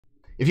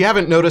If you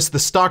haven't noticed, the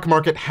stock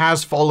market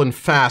has fallen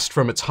fast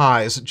from its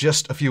highs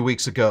just a few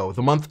weeks ago.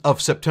 The month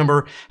of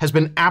September has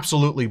been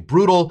absolutely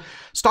brutal.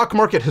 Stock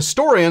market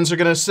historians are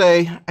going to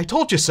say, I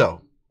told you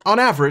so. On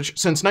average,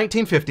 since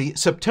 1950,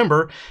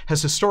 September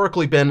has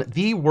historically been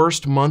the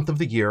worst month of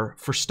the year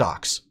for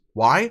stocks.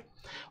 Why?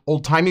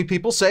 Old-timey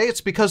people say it's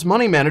because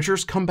money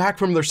managers come back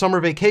from their summer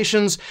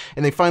vacations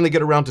and they finally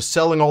get around to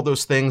selling all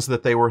those things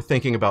that they were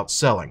thinking about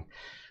selling.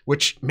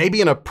 Which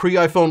maybe in a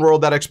pre-iPhone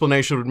world that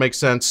explanation would make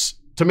sense.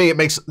 To me, it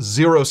makes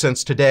zero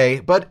sense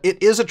today, but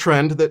it is a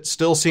trend that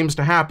still seems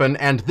to happen,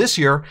 and this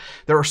year,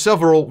 there are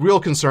several real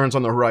concerns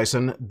on the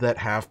horizon that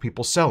have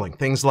people selling.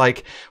 Things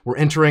like, we're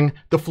entering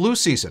the flu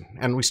season,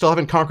 and we still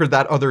haven't conquered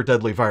that other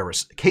deadly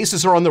virus.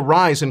 Cases are on the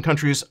rise in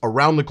countries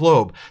around the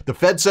globe. The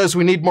Fed says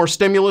we need more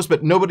stimulus,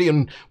 but nobody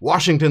in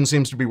Washington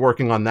seems to be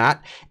working on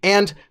that.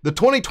 And the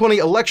 2020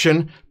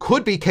 election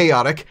could be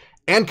chaotic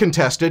and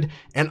contested,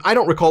 and I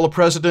don't recall a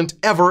president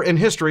ever in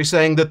history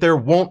saying that there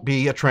won't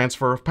be a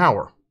transfer of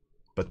power.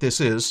 But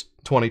this is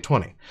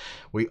 2020.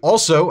 We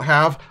also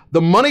have the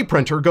money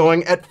printer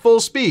going at full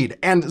speed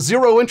and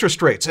zero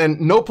interest rates and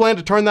no plan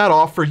to turn that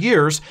off for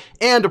years,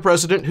 and a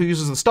president who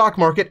uses the stock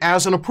market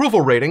as an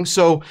approval rating.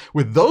 So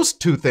with those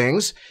two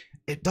things,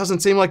 it doesn't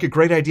seem like a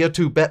great idea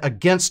to bet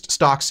against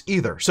stocks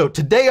either. So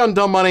today on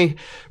Dumb Money,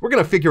 we're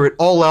going to figure it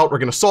all out. We're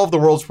going to solve the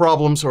world's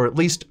problems, or at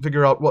least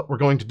figure out what we're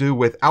going to do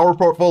with our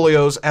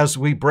portfolios as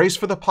we brace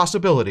for the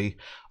possibility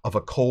of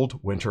a cold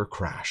winter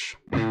crash.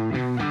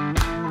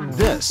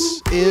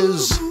 This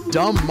is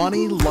Dumb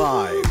Money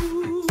Live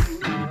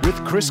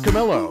with Chris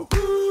Camillo,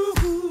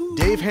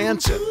 Dave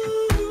Hansen,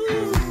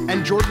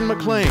 and Jordan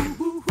McLean,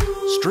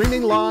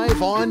 streaming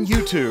live on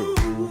YouTube.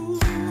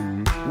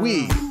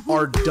 We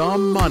are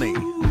Dumb Money.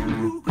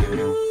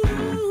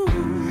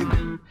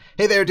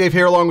 Hey there, Dave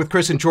here along with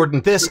Chris and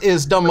Jordan. This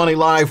is Dumb Money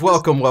Live.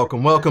 Welcome,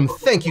 welcome, welcome.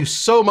 Thank you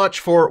so much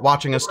for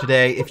watching us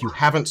today. If you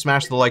haven't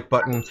smashed the like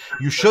button,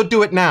 you should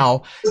do it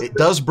now. It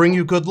does bring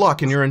you good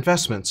luck in your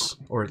investments,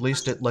 or at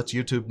least it lets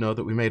YouTube know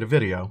that we made a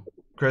video.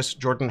 Chris,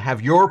 Jordan,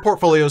 have your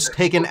portfolios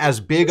taken as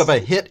big of a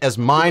hit as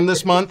mine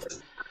this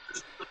month?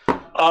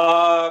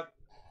 A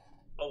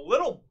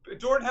little.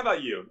 Jordan, how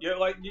about you?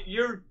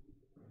 You're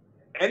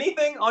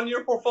anything on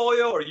your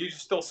portfolio, or are you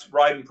still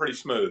riding pretty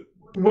smooth?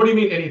 What do you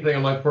mean anything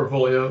on my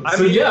portfolio? I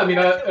feel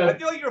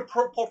like your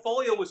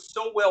portfolio was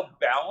so well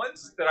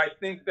balanced that I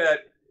think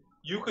that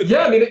you could.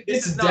 Yeah, I mean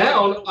it's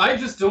down. I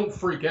just don't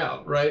freak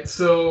out, right?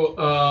 So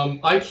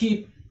I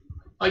keep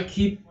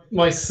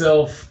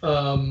myself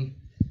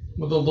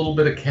with a little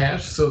bit of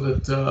cash so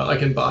that I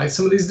can buy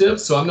some of these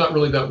dips. So I'm not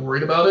really that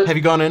worried about it. Have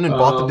you gone in and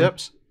bought the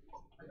dips?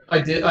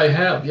 I did. I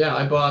have. Yeah,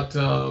 I bought.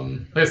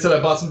 Like I said, I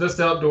bought some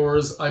Vista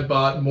Outdoors. I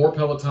bought more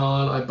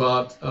Peloton. I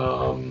bought.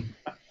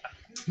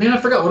 Man,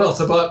 I forgot what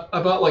else. I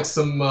bought like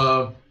some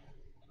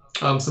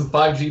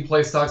 5G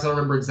play stocks. I don't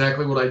remember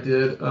exactly what I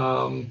did.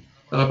 And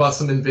I bought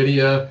some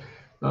Nvidia.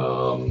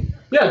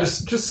 Yeah,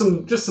 just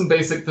some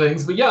basic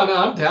things. But yeah, I mean,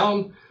 I'm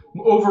down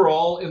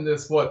overall in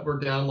this. We're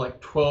down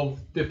like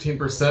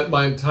 12-15%.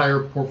 My entire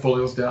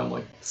portfolio's down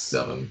like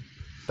 7%.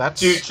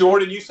 Dude,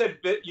 Jordan, you said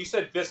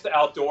Vista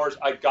Outdoors.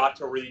 I got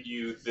to read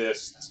you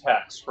this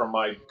text from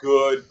my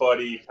good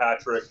buddy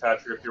Patrick.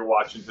 Patrick, if you're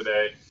watching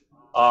today.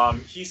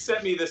 He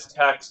sent me this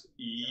text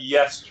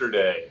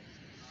yesterday.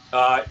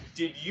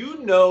 Did you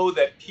know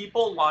that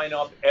people line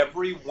up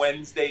every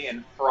Wednesday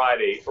and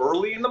Friday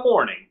early in the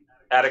morning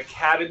at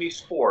Academy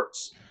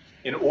Sports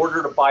in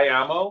order to buy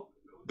ammo?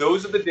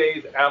 Those are the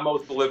days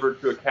ammo's delivered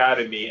to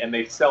Academy and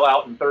they sell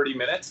out in 30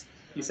 minutes.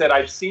 He said,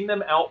 I've seen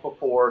them out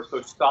before,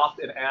 so stopped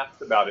and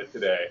asked about it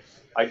today.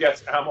 I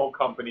guess ammo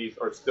companies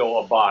are still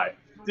a buy.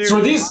 Dude, so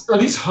are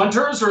these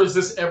hunters, or is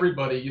this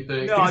everybody, you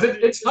think? No,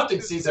 it's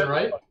hunting season,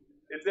 right?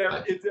 It's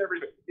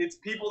everybody. It's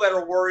people that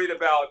are worried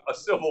about a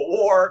civil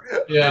war.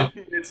 Yeah.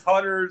 It's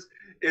hunters.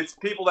 It's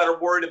people that are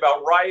worried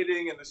about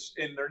rioting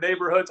in their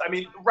neighborhoods. I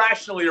mean,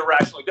 rationally or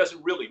irrationally, it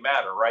doesn't really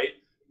matter, right?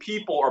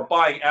 People are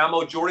buying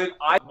ammo. Jordan,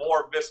 I bought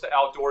more Vista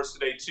Outdoors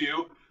today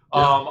too.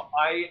 Yeah.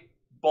 I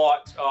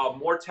bought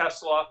more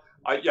Tesla.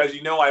 As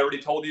you know, I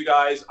already told you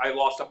guys I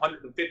lost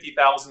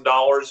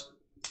 $150,000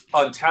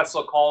 on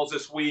Tesla calls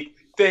this week.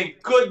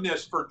 Thank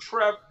goodness for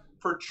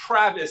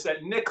Travis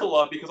at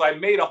Nikola, because I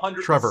made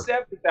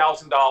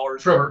 $170,000.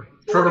 Trevor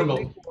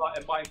Milton,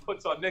 and buying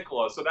puts on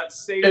Nikola, so that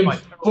saved my.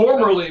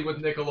 Formerly with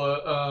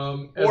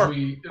Nikola, as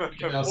we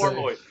can now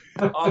formerly.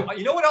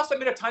 You know what else I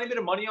made a tiny bit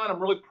of money on? I'm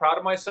really proud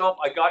of myself.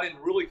 I got in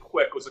really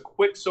quick. It was a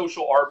quick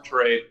social arb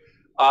trade.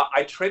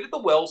 I traded the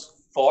Wells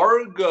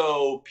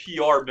Fargo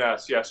PR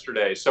mess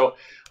yesterday. So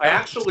I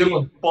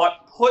actually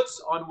bought puts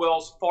on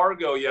Wells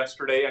Fargo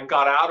yesterday and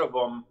got out of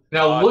them.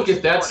 Now look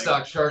at that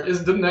stock chart.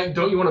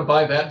 Don't you want to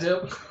buy that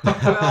dip?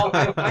 Well,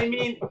 I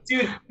mean,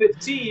 dude, the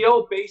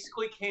CEO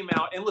basically came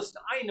out, and listen,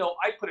 I know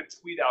I put a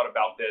tweet out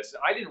about this,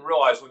 and I didn't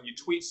realize when you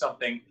tweet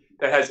something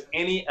that has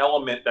any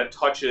element that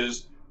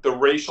touches the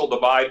racial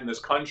divide in this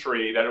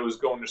country that it was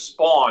going to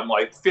spawn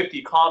like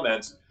 50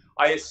 comments.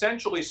 I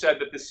essentially said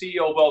that the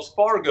CEO of Wells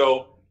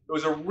Fargo, it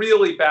was a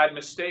really bad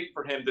mistake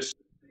for him to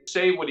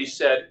say what he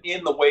said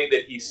in the way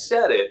that he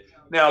said it.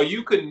 Now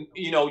you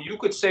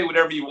could say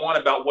whatever you want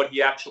about what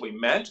he actually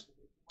meant,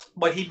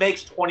 but he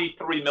makes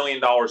 $23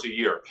 million a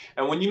year.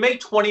 And when you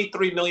make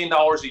 $23 million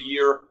a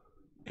year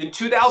in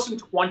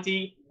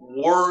 2020,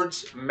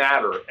 words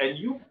matter. And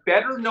you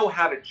better know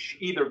how to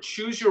either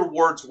choose your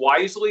words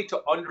wisely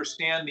to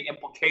understand the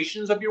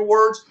implications of your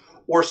words,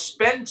 or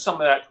spend some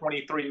of that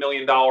 $23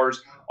 million on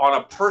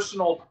a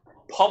personal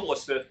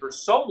publicist or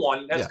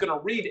someone that's going to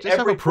read just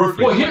every word.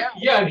 Well,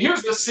 and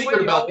here's the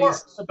secret about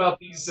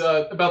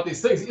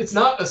these things. It's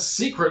not a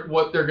secret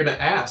what they're going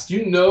to ask.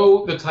 You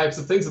know the types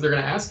of things that they're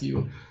going to ask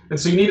you, and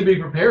so you need to be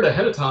prepared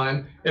ahead of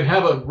time and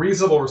have a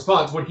reasonable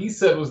response. What he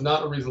said was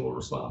not a reasonable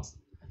response.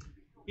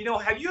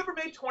 Have you ever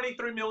made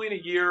 $23 million a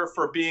year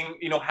for being,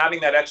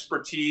 having that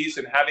expertise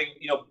and having,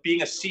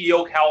 being a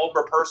CEO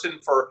caliber person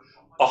for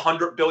a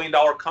 $100 billion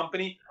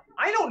company?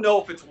 I don't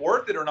know if it's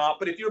worth it or not,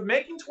 but if you're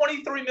making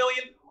 $23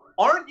 million,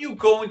 aren't you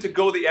going to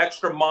go the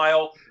extra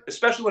mile,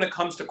 especially when it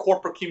comes to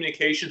corporate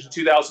communications in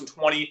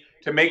 2020,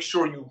 to make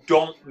sure you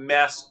don't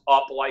mess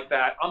up like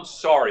that? I'm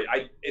sorry.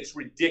 It's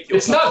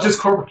ridiculous. It's not just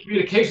corporate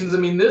communications. I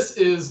mean, this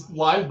is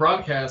live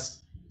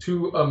broadcast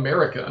to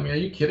America. I mean, are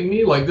you kidding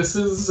me? Like, this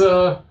is,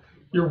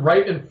 you're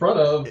right in front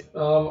of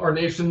our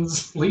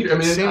nation's leader. I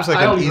mean, it seems like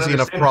an easy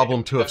enough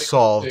problem to have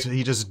solved.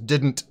 He just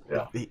didn't,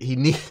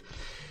 he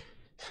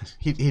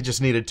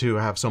just needed to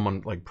have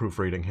someone like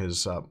proofreading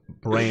his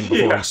brain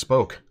before he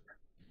spoke.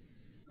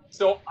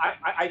 So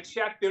I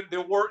checked.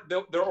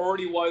 There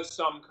already was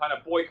some kind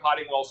of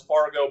boycotting Wells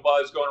Fargo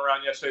buzz going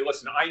around yesterday.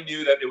 Listen, I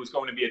knew that it was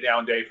going to be a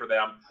down day for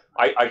them.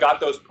 I got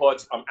those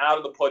puts. I'm out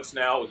of the puts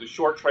now. It was a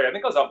short trade. I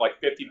think I was up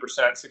like 50%,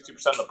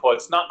 60% of the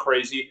puts. Not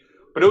crazy,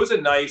 but it was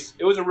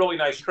a really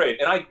nice trade.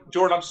 And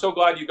Jordan, I'm so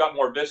glad you got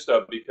more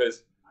Vista,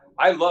 because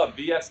I love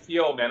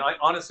VSTO, man.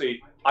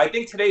 I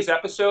think today's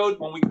episode,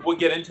 when we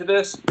get into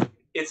this,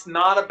 it's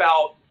not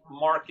about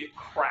market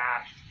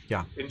crash.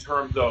 Yeah. In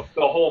terms of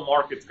the whole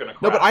market's going to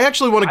crash. No, but I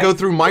actually want to go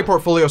through my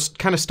portfolio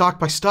kind of stock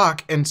by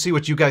stock and see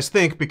what you guys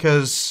think,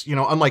 because,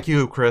 unlike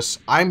you, Chris,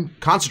 I'm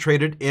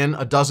concentrated in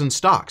a dozen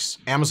stocks.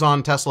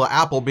 Amazon, Tesla,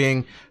 Apple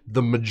being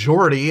the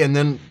majority, and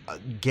then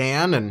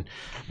GAN and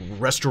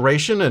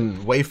Restoration and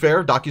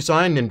Wayfair,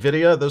 DocuSign,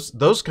 Nvidia,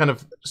 those kind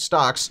of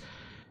stocks.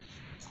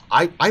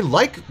 I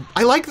like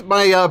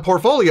my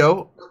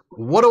portfolio.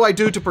 What do I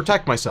do to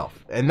protect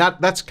myself? And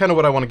that's kind of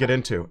what I want to get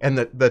into. And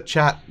the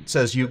chat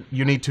says you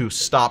need to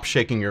stop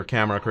shaking your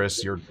camera,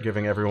 Chris. You're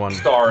giving everyone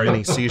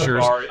many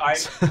seizures. Sorry,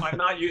 I'm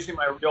not using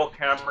my real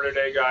camera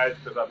today, guys,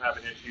 because I'm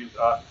having issues.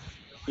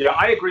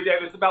 I agree,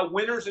 Dave. It's about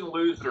winners and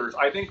losers.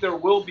 I think there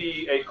will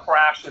be a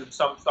crash in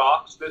some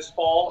stocks this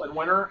fall and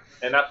winter,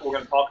 and that's what we're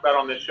going to talk about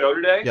on this show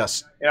today.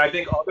 Yes. And I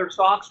think other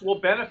stocks will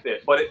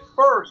benefit. But at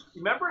first,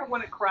 remember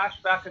when it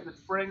crashed back in the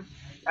spring?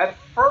 At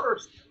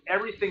first,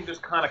 everything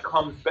just kind of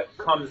comes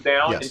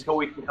down until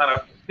we can kind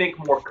of think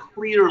more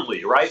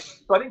clearly, right?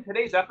 So I think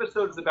today's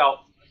episode is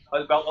about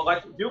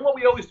like doing what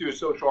we always do as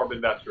social arb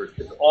investors.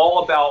 It's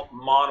all about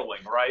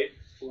modeling, right?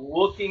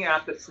 Looking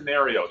at the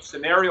scenario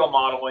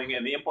modeling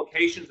and the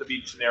implications of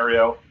each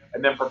scenario,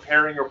 and then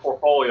preparing your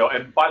portfolio.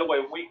 And by the way,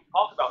 when we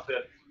talk about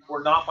this,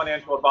 we're not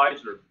financial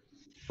advisors.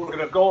 We're going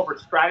to go over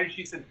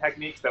strategies and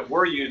techniques that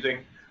we're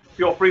using.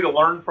 Feel free to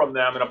learn from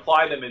them and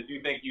apply them as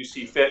you think you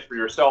see fit for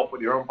yourself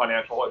with your own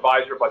financial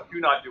advisor, but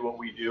do not do what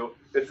we do.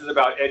 This is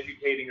about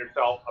educating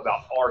yourself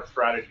about our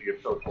strategy of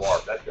social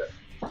arb. That's it.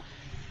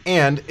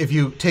 And if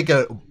you take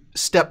a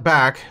step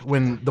back,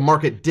 when the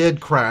market did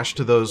crash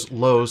to those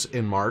lows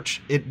in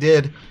March, it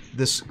did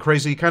this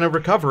crazy kind of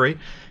recovery.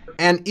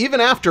 And even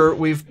after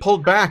we've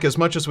pulled back as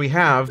much as we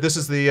have, this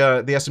is the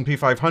S&P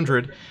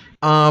 500,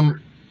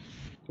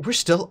 we're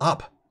still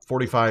up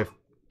 45,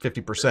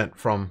 50%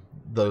 from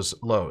those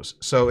lows.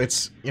 So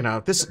it's,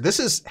 this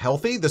is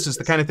healthy. This is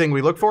the kind of thing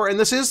we look for. And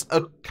this is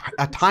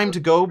a time to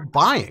go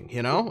buying,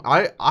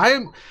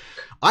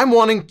 I'm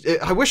wanting,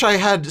 I wish I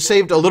had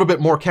saved a little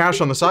bit more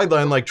cash on the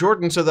sideline like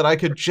Jordan so that I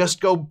could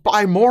just go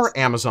buy more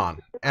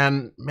Amazon.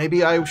 And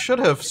maybe I should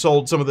have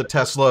sold some of the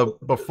Tesla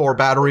before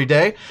Battery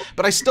Day,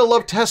 but I still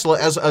love Tesla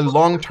as a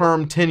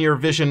long-term 10-year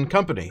vision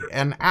company,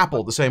 and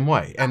Apple the same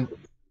way. And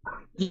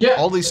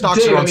all these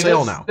stocks are on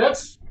sale now.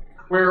 That's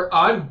where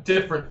I'm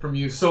different from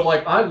you. So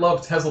I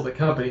love Tesla the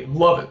company.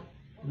 Love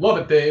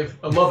it, Dave.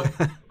 I love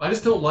it. I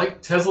just don't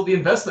like Tesla the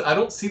investment. I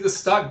don't see the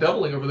stock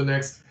doubling over the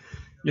next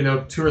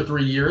 2 or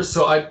 3 years,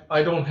 so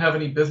I don't have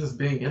any business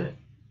being in it.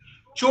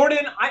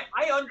 Jordan,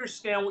 I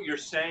understand what you're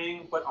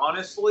saying, but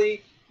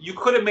honestly, you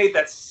could have made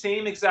that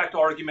same exact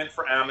argument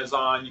for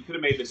Amazon. You could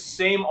have made the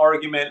same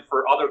argument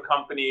for other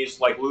companies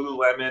like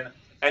Lululemon.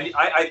 And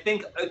I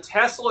think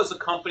Tesla is a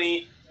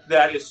company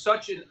that is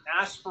such an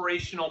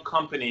aspirational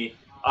company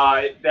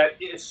that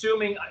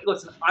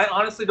listen, I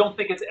honestly don't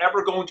think it's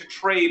ever going to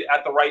trade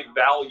at the right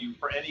value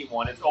for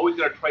anyone. It's always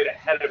going to trade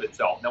ahead of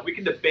itself. Now, we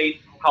can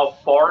debate how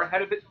far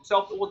ahead of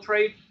itself it will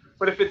trade,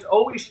 but if it's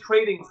always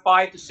trading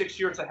 5 to 6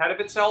 years ahead of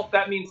itself,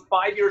 that means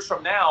 5 years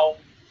from now,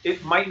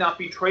 it might not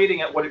be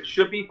trading at what it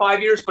should be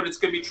 5 years, but it's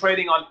going to be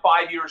trading on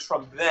 5 years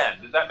from then.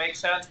 Does that make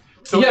sense?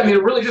 So yeah, I mean,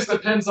 it really just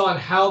depends on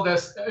how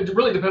this. It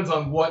really depends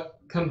on what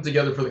comes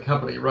together for the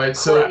company, right?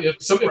 So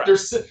if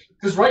there's,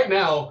 because right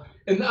now,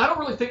 and I don't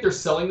really think they're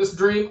selling this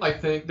dream. I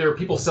think there are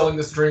people selling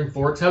this dream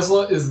for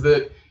Tesla. Is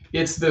that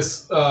it's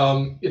this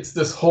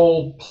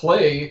whole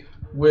play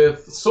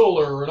with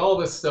solar and all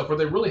this stuff where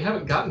they really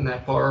haven't gotten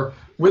that far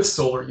with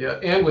solar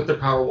yet and with their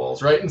power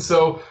walls, right? And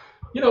so,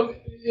 you know,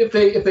 if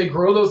they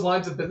grow those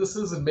lines of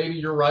businesses, and maybe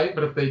you're right,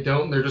 but if they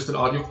don't, and they're just an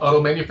auto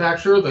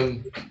manufacturer,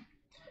 then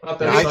not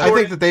that I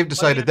think that they've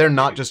decided they're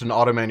not just an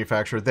auto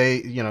manufacturer.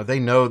 They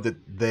know that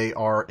they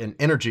are an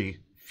energy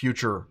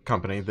future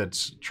company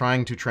that's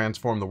trying to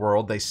transform the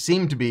world. They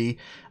seem to be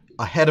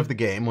ahead of the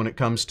game when it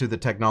comes to the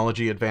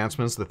technology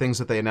advancements. The things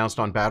that they announced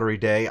on Battery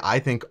Day, I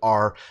think,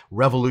 are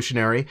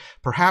revolutionary.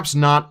 Perhaps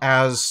not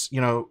as,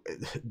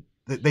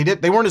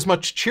 they weren't as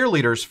much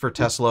cheerleaders for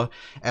Tesla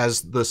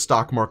as the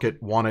stock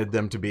market wanted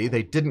them to be.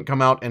 They didn't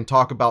come out and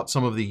talk about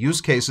some of the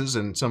use cases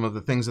and some of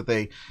the things that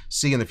they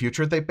see in the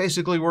future. They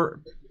basically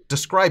were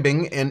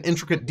describing in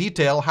intricate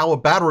detail how a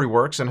battery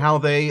works and how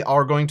they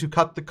are going to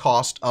cut the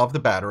cost of the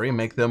battery and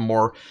make them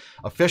more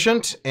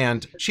efficient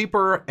and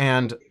cheaper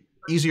and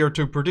easier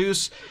to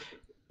produce.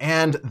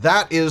 And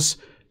that is,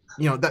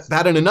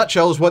 that in a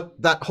nutshell is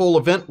what that whole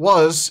event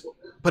was,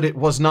 but it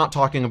was not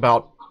talking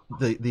about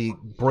the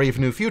brave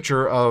new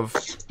future of,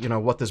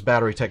 what this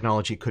battery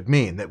technology could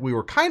mean, that we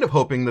were kind of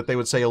hoping that they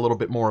would say a little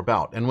bit more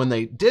about. And when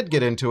they did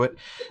get into it,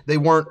 they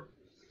weren't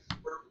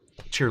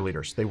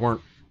cheerleaders. They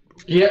weren't.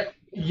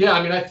 Yeah,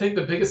 I mean, I think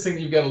the biggest thing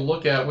that you've got to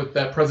look at with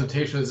that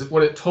presentation is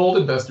what it told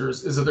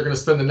investors is that they're going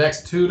to spend the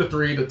next 2 to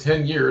 3 to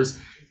 10 years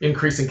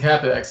increasing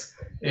CapEx,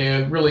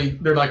 and really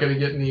they're not going to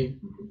get any,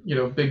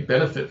 big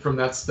benefit from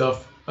that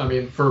stuff. I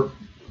mean, for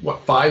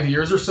what, 5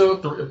 years or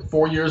so,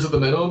 4 years at the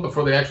minimum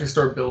before they actually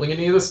start building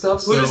any of this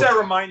stuff. Who does that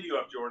remind you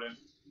of, Jordan?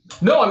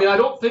 No, I mean, I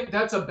don't think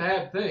that's a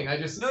bad thing. I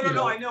just no.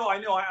 I know.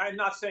 I'm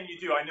not saying you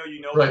do. I know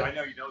you know right. that. I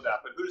know you know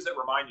that. But who does that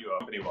remind you of?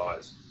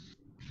 Company-wise.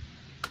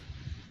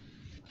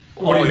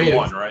 What do you mean?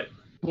 One, right?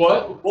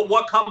 What? Well,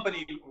 what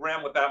company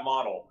ran with that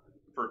model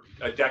for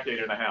a decade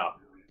and a half?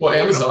 Well,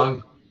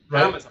 Amazon,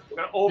 right? Amazon. We're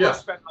going to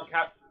overspend on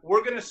cap.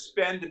 We're going to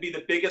spend to be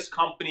the biggest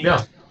company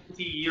 20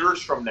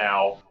 years from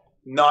now,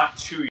 not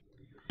 2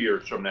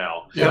 years from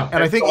now. Yeah,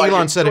 and I think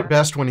Elon said it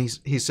best when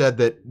he said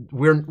that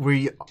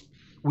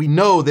we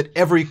know that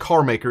every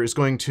car maker is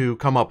going to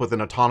come up with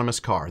an autonomous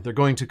car. They're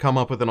going to come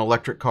up with an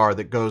electric car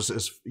that goes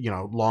as,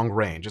 long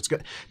range. It's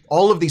good.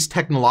 All of these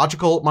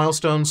technological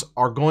milestones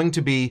are going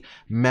to be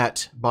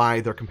met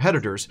by their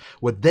competitors.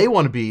 What they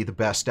want to be the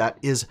best at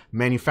is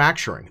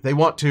manufacturing. They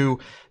want to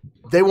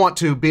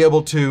be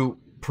able to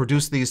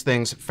produce these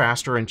things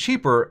faster and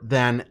cheaper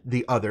than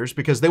the others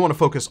because they want to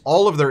focus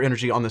all of their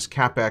energy on this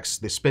CapEx,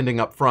 the spending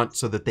up front,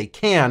 so that they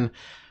can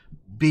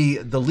be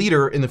the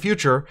leader in the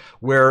future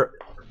where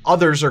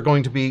others are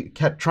going to be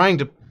trying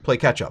to play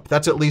catch up.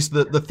 That's at least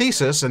the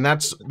thesis, and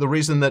that's the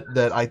reason that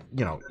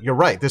you're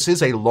right. This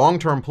is a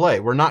long-term play.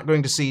 We're not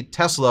going to see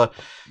Tesla,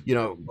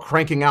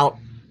 cranking out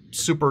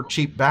super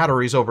cheap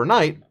batteries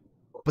overnight,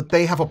 but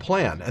they have a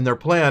plan, and their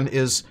plan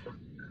is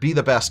be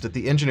the best at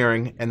the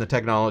engineering and the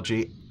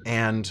technology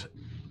and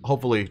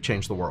hopefully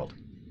change the world.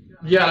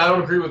 Yeah, I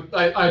don't agree with.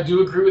 I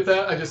do agree with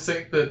that. I just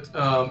think that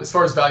as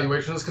far as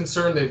valuation is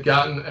concerned, they've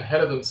gotten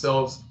ahead of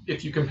themselves.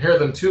 If you compare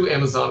them to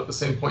Amazon at the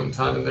same point in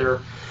time in their,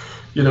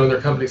 in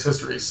their company's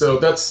history. So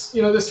that's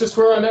that's just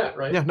where I'm at,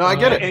 right? Yeah, no, I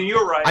get it. And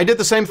you're right. I did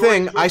the same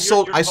thing. I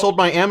sold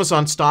my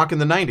Amazon stock in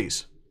the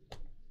 90s.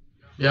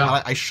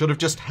 Yeah, I should have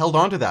just held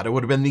on to that. It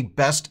would have been the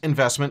best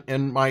investment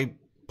in my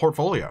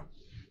portfolio.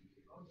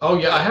 Oh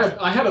yeah,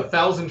 I had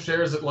 1,000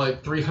 shares at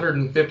like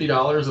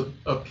 $350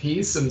 a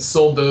piece, and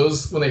sold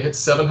those when they hit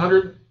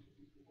 700.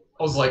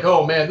 I was like,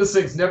 oh man, this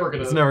thing's never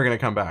gonna. It's never gonna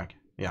come back.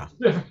 Yeah.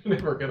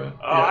 never gonna.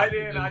 Oh, yeah. I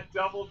didn't. I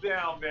doubled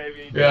down,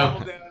 baby. Yeah.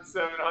 Doubled down at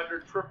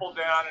 700, tripled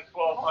down at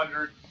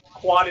 1,200,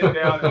 quadded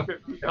down at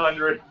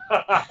 1,500.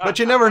 But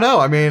you never know.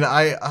 I mean,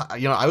 I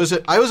was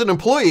an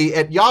employee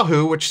at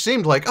Yahoo, which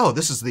seemed like, oh,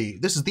 this is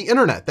the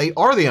internet. They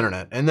are the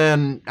internet, and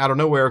then out of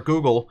nowhere,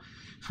 Google,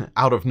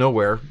 out of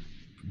nowhere,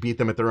 beat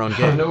them at their own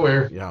game. Out of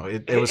nowhere.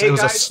 It was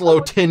guys, a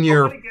slow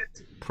 10-year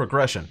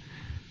progression.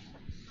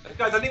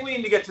 Guys, I think we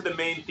need to get to the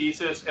main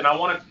thesis, and I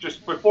want to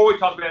just, before we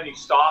talk about any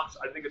stocks,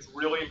 I think it's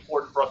really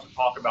important for us to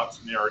talk about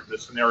the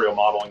scenario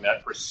modeling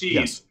that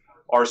precedes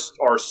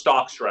our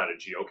stock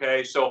strategy.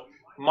 Okay, so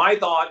my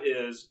thought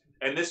is,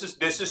 and this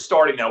is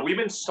starting now. We've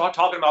been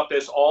talking about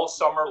this all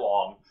summer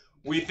long.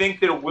 We think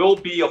there will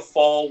be a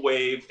fall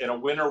wave and a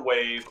winter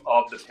wave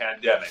of the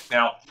pandemic.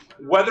 Now,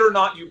 whether or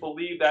not you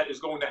believe that is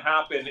going to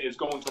happen is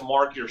going to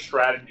mark your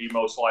strategy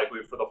most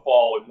likely for the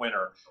fall and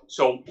winter.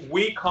 So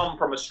we come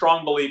from a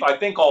strong belief, I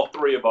think all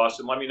three of us,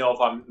 and let me know if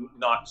I'm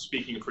not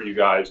speaking for you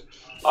guys,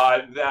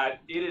 that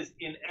it is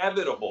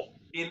inevitable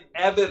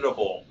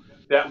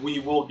that we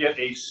will get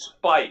a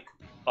spike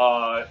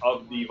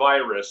of the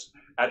virus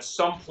at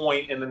some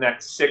point in the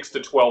next 6 to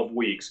 12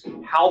 weeks.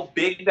 How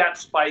big that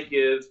spike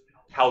is,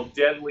 how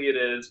deadly it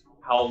is,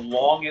 how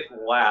long it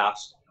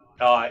lasts,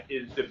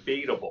 is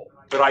debatable.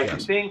 But I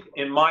think,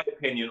 in my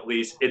opinion at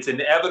least, it's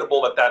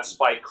inevitable that that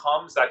spike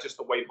comes. That's just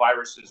the way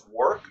viruses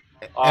work.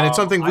 And it's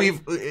something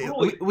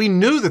we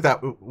knew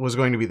that was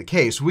going to be the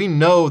case. We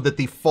know that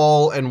the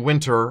fall and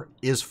winter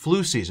is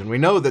flu season. We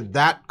know that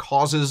that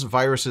causes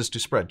viruses to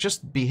spread,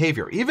 just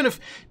behavior. Even if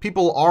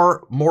people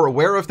are more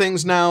aware of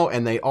things now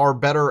and they are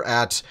better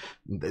at,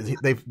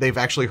 they've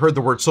actually heard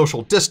the word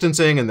social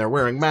distancing and they're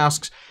wearing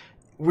masks,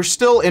 we're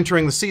still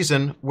entering the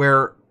season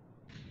where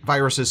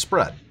viruses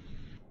spread.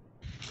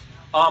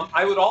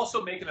 I would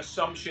also make an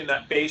assumption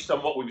that based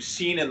on what we've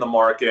seen in the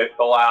market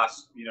the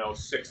last,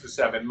 6 to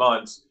 7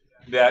 months,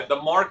 that the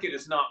market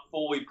is not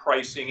fully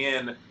pricing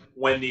in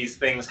when these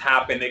things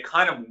happen. It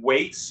kind of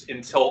waits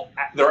until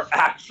they're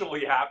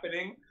actually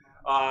happening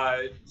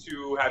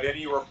to have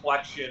any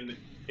reflection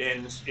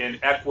in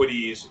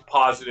equities,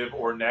 positive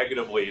or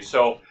negatively.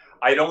 So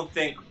I don't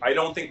think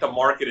the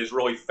market is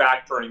really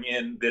factoring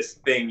in this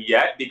thing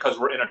yet, because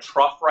we're in a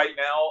trough right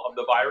now of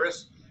the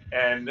virus.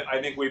 And I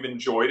think we've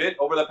enjoyed it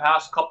over the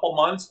past couple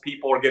months.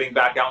 People are getting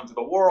back out into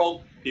the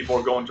world. People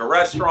are going to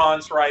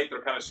restaurants, right?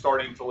 They're kind of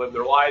starting to live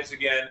their lives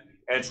again.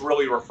 And it's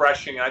really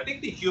refreshing. And I think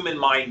the human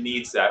mind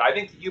needs that. I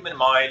think the human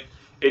mind,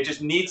 it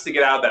just needs to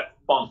get out of that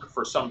funk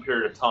for some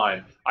period of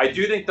time. I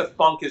do think the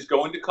funk is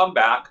going to come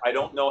back. I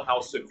don't know how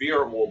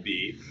severe it will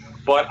be.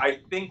 But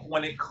I think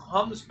when it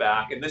comes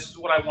back, and this is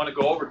what I want to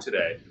go over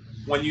today,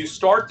 when you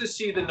start to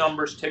see the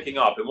numbers ticking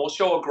up, and we'll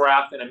show a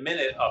graph in a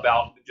minute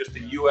about just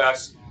the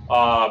U.S.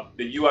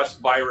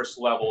 Virus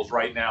levels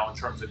right now in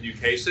terms of new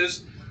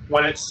cases.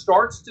 When it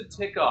starts to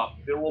tick up,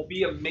 there will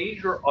be a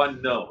major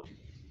unknown.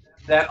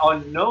 That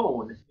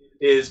unknown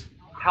is,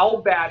 how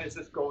bad is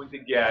this going to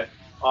get?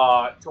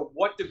 To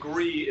what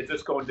degree is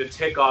this going to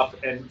tick up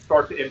and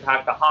start to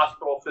impact the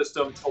hospital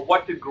system? To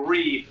what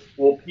degree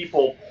will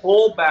people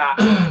pull back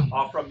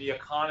from the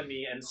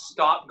economy and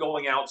stop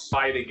going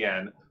outside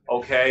again?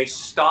 Okay,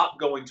 stop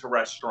going to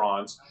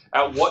restaurants.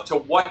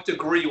 To what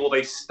degree will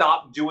they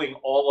stop doing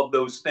all of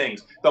those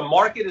things? The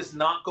market is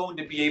not going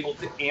to be able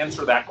to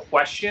answer that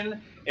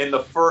question in the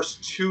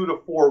first 2 to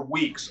 4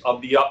 weeks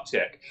of the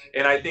uptick.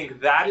 And I think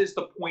that is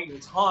the point in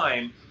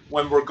time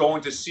when we're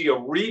going to see a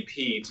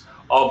repeat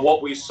of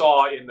what we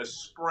saw in the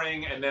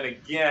spring and then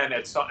again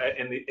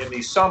in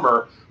the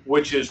summer,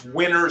 which is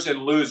winners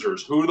and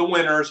losers. Who are the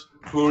winners?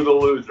 Who are the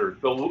losers?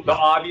 The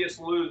obvious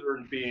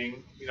losers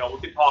being, we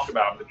could talk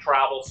about them, the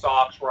travel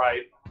stocks,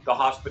 right? The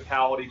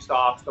hospitality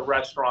stocks, the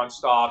restaurant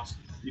stocks,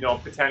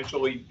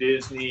 potentially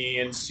Disney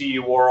and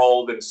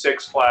SeaWorld and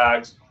Six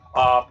Flags,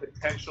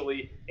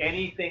 potentially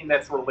anything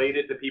that's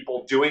related to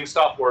people doing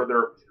stuff where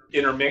they're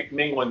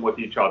intermingling with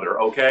each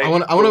other. Okay. I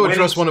want to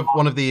address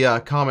one of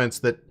the comments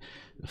that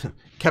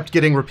kept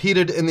getting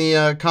repeated in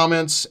the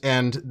comments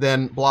and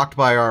then blocked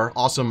by our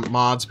awesome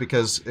mods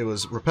because it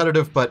was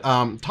repetitive. But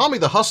Tommy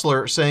the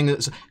Hustler saying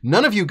that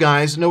none of you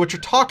guys know what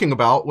you're talking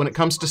about when it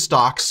comes to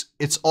stocks.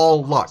 It's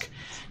all luck.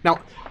 Now,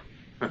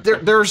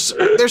 there's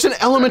an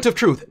element of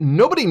truth.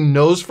 Nobody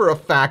knows for a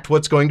fact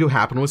what's going to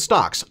happen with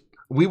stocks.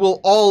 We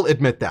will all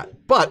admit that.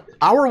 But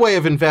our way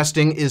of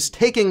investing is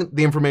taking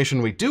the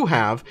information we do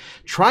have,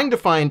 trying to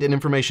find an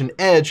information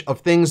edge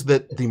of things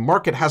that the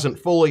market hasn't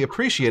fully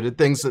appreciated,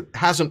 things that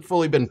hasn't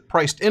fully been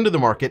priced into the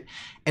market,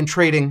 and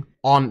trading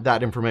on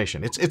that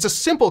information. It's a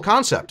simple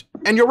concept.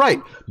 And you're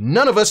right,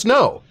 none of us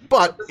know.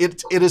 But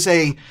it is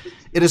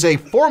a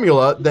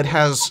formula that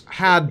has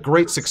had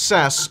great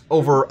success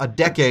over a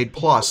decade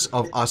plus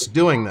of us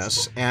doing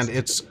this. And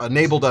it's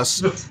enabled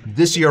us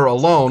this year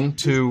alone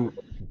to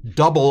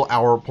double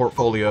our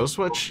portfolios,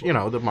 which,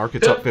 the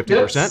market's up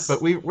 50%,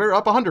 but we're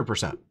up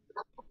 100%.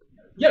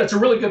 Yeah, it's a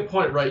really good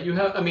point, right? If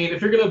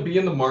you're going to be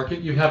in the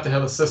market, you have to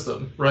have a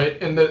system, right?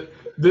 And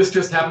this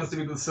just happens to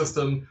be the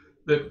system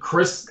that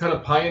Chris kind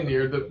of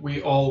pioneered that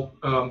we all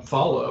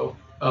follow.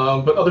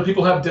 But other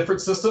people have different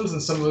systems,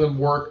 and some of them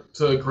work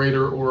to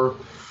greater or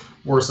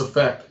worse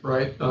effect,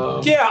 right?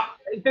 Yeah,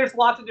 there's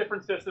lots of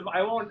different systems. I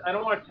don't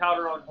want to tout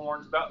our own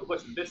horns.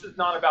 Listen, this is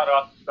not about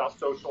us, about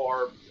social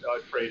arb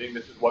trading.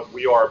 This is what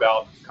we are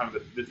about.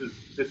 This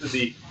is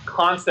the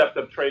concept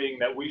of trading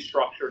that we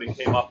structured and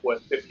came up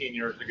with 15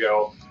 years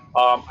ago.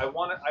 I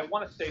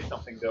want to say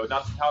something though,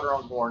 not to tout our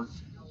own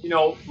horns.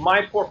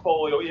 My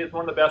portfolio is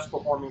one of the best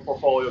performing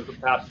portfolios of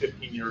the past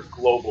 15 years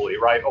globally,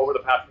 right? Over the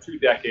past 2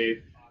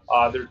 decades,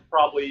 there's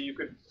probably, you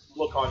could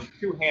look on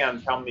 2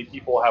 hands how many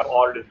people have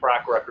audited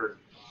track records.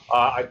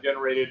 I've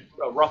generated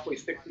roughly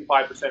 65%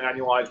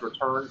 annualized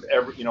returns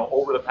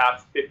over the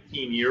past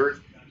 15 years.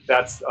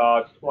 That's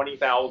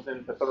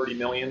 20,000 to 30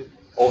 million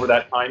over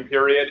that time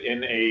period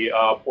in a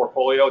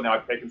portfolio. Now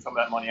I've taken some of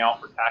that money out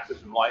for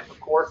taxes and life, of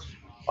course,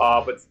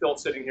 but still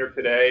sitting here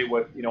today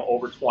with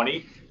over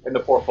 20 in the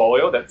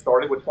portfolio that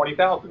started with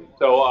 20,000.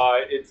 So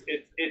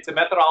it's a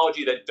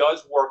methodology that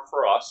does work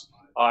for us.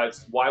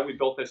 It's why we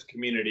built this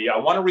community. I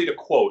want to read a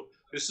quote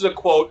This is a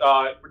quote.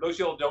 For those of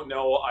you who don't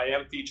know, I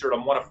am featured.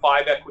 I'm one of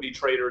 5 equity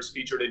traders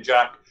featured in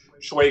Jack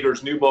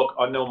Schwager's new book,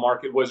 Unknown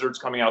Market Wizards,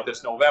 coming out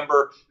this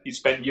November. He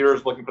spent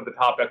years looking for the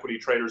top equity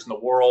traders in the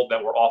world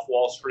that were off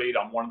Wall Street.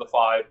 I'm one of the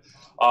 5.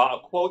 A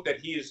quote that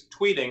he is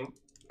tweeting.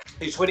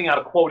 He's tweeting out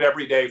a quote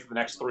every day for the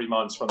next 3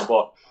 months from the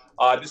book.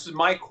 This is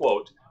my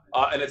quote,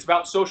 and it's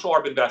about social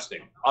arb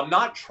investing. I'm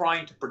not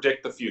trying to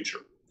predict the future.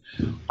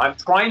 I'm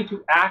trying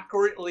to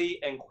accurately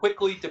and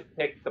quickly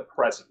depict the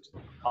present.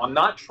 I'm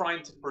not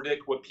trying to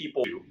predict what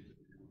people do,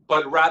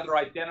 but rather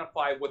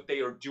identify what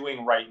they are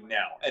doing right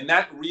now. And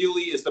that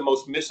really is the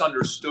most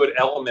misunderstood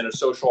element of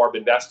social arb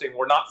investing.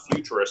 We're not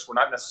futurists. We're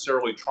not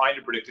necessarily trying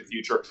to predict the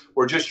future.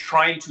 We're just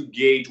trying to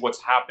gauge what's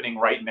happening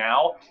right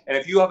now. And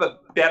if you have a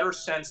better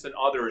sense than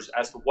others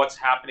as to what's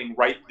happening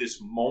right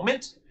this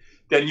moment,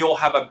 then you'll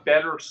have a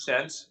better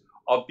sense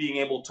of being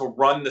able to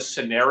run the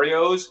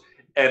scenarios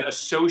and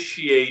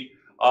associate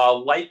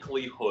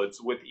likelihoods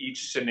with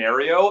each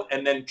scenario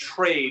and then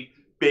trade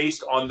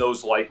based on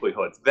those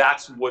likelihoods.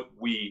 That's what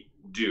we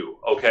do.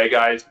 Okay,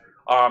 guys?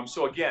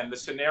 So again, the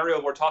scenario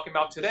we're talking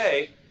about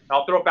today,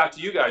 I'll throw it back to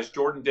you guys,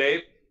 Jordan,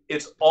 Dave.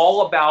 It's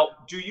all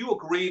about, do you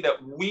agree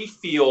that we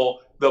feel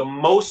the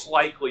most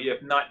likely,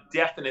 if not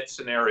definite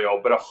scenario,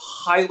 but a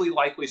highly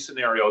likely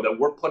scenario that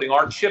we're putting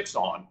our chips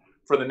on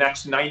for the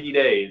next 90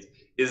 days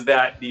is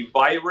that the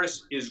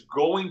virus is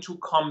going to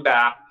come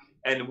back,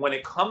 and when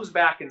it comes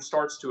back and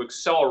starts to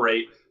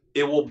accelerate,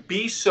 it will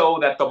be so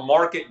that the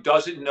market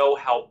doesn't know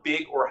how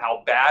big or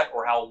how bad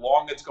or how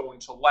long it's going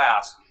to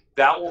last.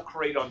 That will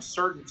create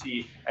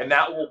uncertainty, and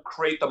that will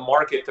create the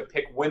market to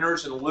pick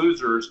winners and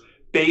losers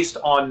based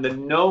on the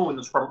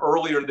knowns from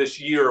earlier this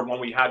year when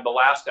we had the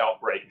last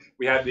outbreak.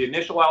 We had the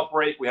initial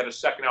outbreak, we had a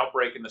second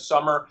outbreak in the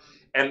summer.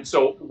 And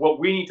so what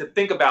we need to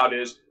think about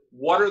is,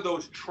 what are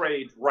those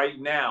trades right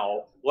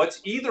now?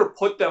 Let's either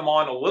put them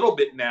on a little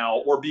bit now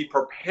or be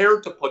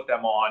prepared to put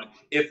them on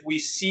if we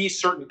see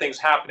certain things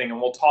happening, and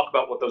we'll talk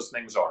about what those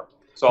things are.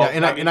 So, yeah,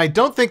 and I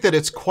don't think that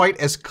it's quite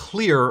as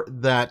clear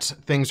that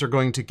things are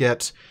going to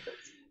get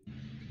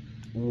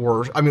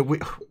worse. I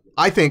mean,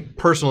 I think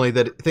personally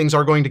that things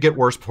are going to get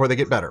worse before they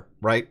get better,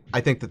 right?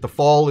 I think that the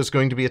fall is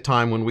going to be a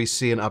time when we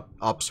see an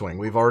upswing.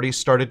 We've already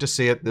started to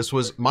see it. This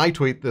was my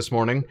tweet this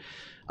morning.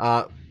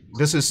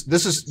 This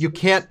is you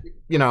can't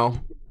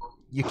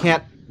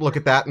look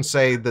at that and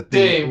say that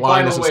the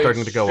line isn't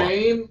starting to go up.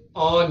 Shame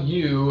on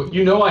you.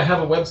 You know I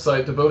have a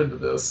website devoted to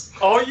this.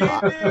 Oh, you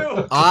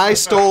do? I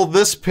stole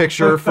this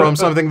picture from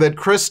something that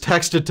Chris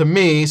texted to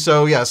me,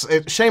 so yes,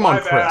 shame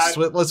on Chris.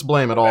 Let's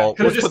blame it all.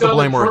 Let's put the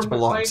blame where it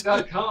belongs.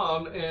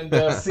 JordanMcClain.com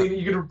and see,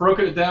 you could have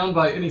broken it down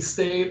by any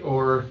state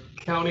or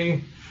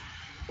county.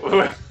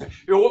 With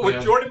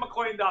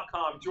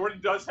JordanMcClain.com, Jordan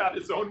does have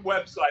his own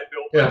website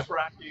built for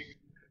tracking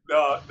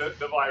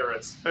the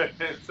virus.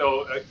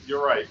 So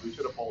you're right. We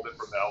should have pulled it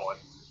from that one.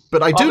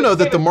 But I do know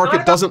that the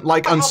market doesn't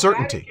like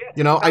uncertainty.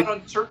 You know, like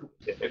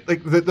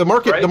the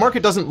market. Right? The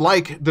market doesn't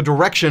like the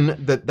direction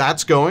that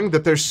that's going.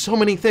 That there's so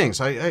many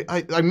things.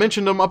 I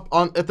mentioned them up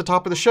at the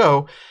top of the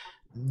show.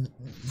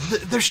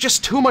 There's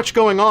just too much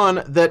going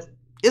on that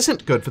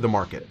isn't good for the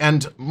market.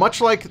 And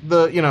much like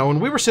when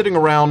we were sitting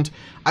around,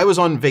 I was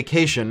on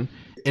vacation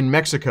in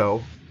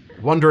Mexico,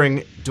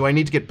 wondering, do I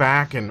need to get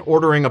back, and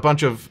ordering a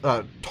bunch of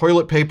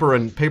toilet paper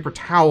and paper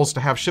towels to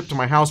have shipped to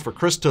my house for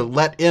Chris to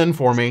let in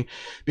for me,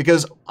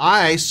 because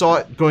I saw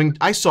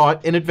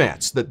it in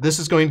advance that this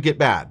is going to get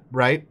bad,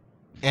 right?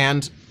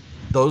 And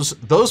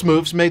those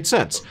moves made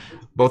sense,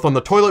 both on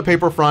the toilet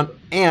paper front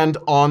and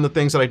on the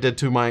things that I did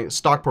to my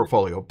stock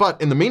portfolio.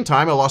 But in the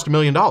meantime, I lost $1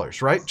 million,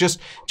 right? Just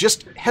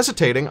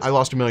hesitating, I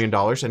lost $1 million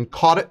and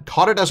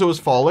caught it as it was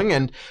falling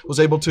and was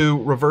able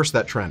to reverse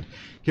that trend.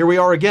 Here we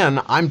are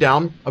again, I'm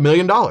down $1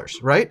 million,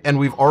 right? And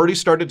we've already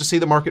started to see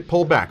the market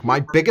pull back. My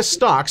biggest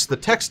stocks, the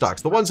tech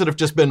stocks, the ones that have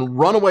just been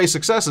runaway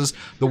successes,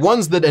 the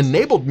ones that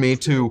enabled me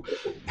to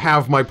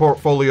have my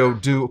portfolio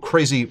do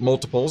crazy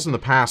multiples in the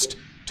past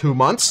 2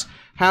 months,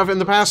 have in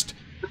the past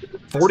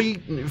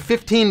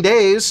 15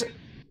 days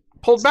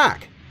pulled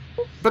back.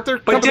 But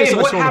Dave,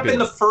 what happened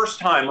the first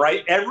time,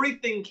 right?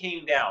 Everything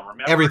came down,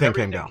 remember? Everything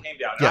came down. And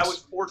yes. I was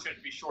fortunate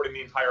to be shorting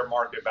the entire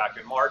market back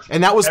in March.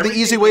 And that was the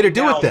easy way to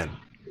do it then.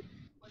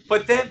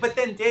 But then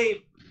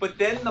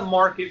the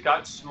market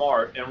got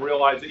smart and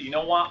realized that, you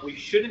know what, we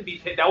shouldn't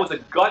be, that was a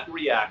gut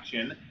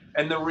reaction.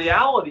 And the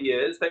reality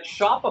is that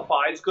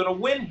Shopify is going to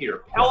win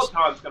here.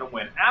 Peloton's going to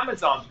win.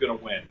 Amazon's going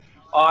to win.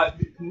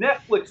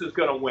 Netflix is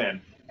going to win.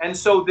 And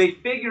so they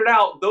figured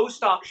out those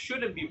stocks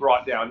shouldn't be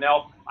brought down.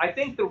 Now, I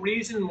think the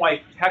reason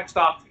why tech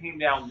stocks came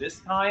down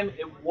this time,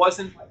 it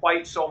wasn't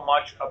quite so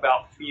much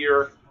about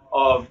fear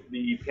of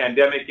the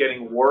pandemic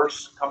getting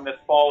worse come this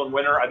fall and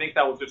winter. I think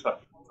that was just a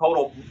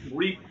total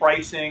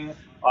repricing.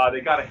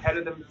 They got ahead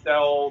of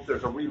themselves.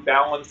 There's a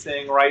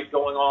rebalancing, right,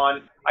 going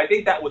on. I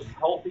think that was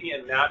healthy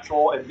and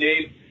natural. And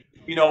Dave,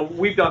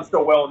 we've done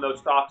so well in those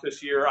stocks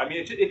this year. I mean,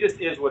 it just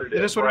is what it is.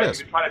 It is what right? it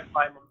is. We try to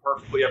time them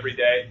perfectly every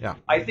day. Yeah.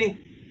 I think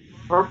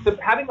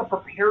having a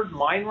prepared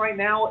mind right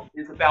now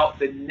is about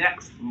the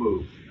next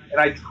move. And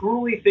I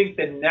truly think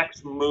the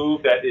next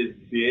move that is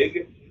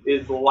big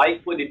is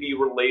likely to be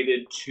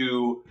related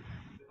to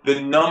the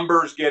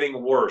numbers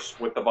getting worse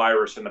with the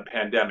virus and the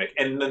pandemic,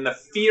 and then the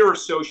fear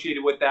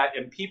associated with that.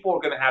 And people are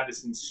going to have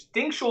this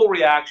instinctual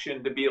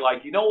reaction to be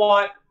like, you know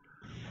what?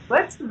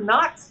 Let's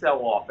not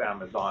sell off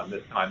Amazon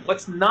this time.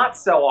 Let's not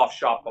sell off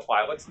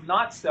Shopify. Let's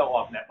not sell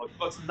off Netflix.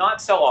 Let's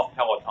not sell off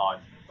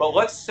Peloton. But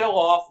let's sell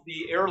off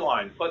the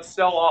airlines. Let's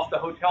sell off the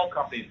hotel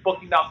companies,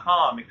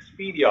 Booking.com,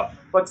 Expedia.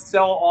 Let's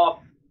sell off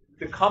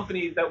the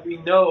companies that we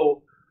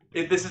know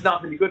this is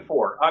not going to be good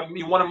for. I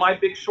mean, one of my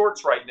big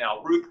shorts right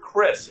now, Ruth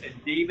Chris and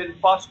Dave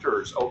 &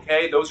 Buster's.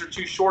 Okay, those are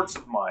two shorts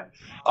of mine.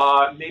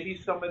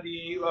 Maybe some of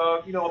the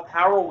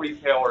apparel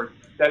retailers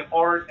that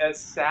aren't as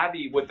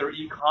savvy with their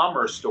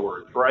e-commerce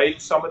stores,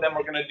 right? Some of them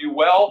are going to do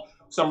well.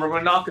 Some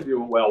are not going to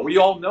do well. We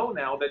all know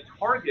now that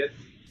Target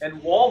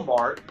and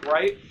Walmart,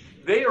 right?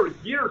 They are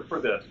geared for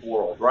this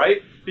world,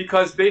 right?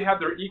 Because they have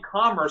their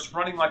e-commerce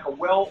running like a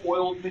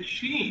well-oiled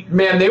machine.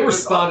 Man, they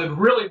responded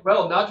really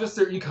well. Not just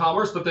their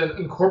e-commerce, but then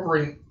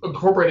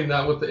incorporating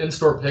that with the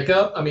in-store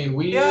pickup. I mean,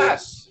 we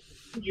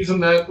using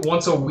that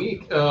once a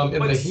week in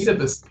the heat of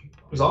this. It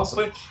was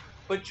awesome.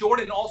 But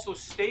Jordan, also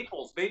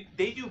Staples. They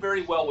do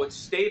very well with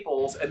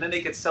Staples, and then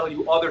they could sell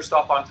you other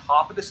stuff on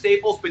top of the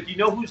Staples. But you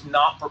know who's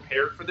not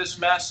prepared for this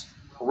mess?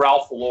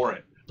 Ralph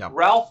Lauren. Yep.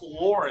 Ralph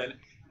Lauren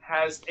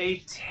has a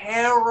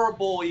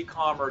terrible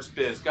e-commerce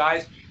biz,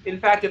 guys. In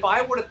fact, if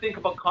I were to think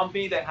of a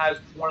company that has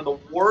one of the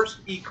worst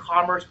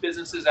e-commerce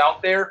businesses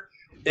out there,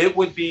 it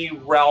would be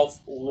Ralph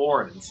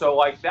Lauren. So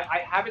like that, I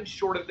haven't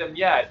shorted them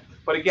yet.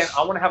 But again,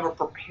 I want to have a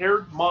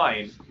prepared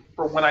mind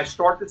for when I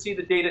start to see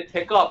the data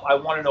tick up. I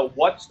want to know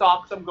what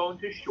stocks I'm going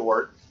to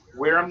short,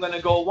 where I'm going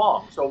to go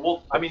long.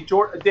 So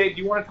Dave,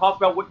 do you want to talk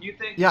about what you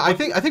think? Yeah, I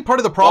think part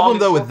of the problem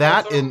though with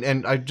that,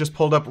 and I just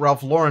pulled up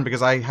Ralph Lauren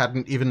because I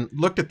hadn't even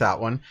looked at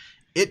that one.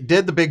 It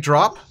did the big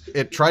drop.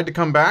 It tried to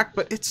come back,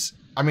 but it's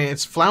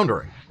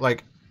floundering.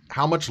 Like,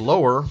 how much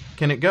lower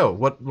can it go?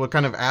 What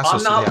kind of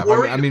assets do they have?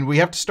 I mean, we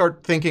have to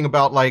start thinking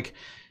about like,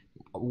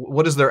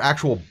 what is their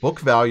actual book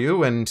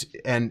value, and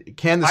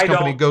can this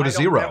company go to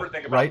zero?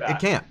 Right? That. It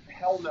can't.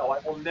 Hell no! I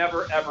will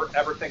never,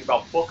 ever think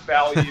about book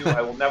value.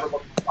 I will never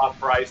look at stock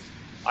price.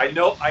 I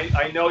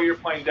know you're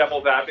playing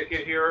devil's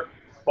advocate here,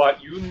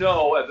 but you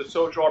know, as a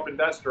social ARB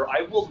investor,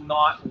 I will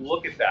not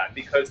look at that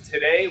because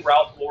today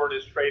Ralph Lauren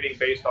is trading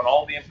based on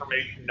all the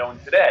information known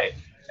today.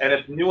 And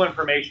if new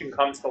information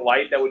comes to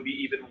light that would be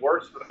even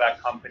worse for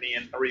that company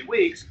in 3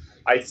 weeks,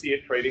 I see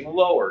it trading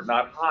lower,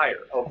 not higher.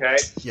 Okay.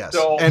 Yes.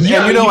 So, and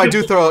I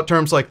do throw out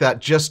terms like that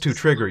just to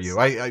trigger you.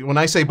 When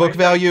I say book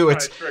value,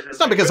 it's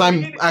not because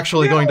I'm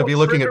actually going to be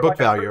looking at book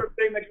value.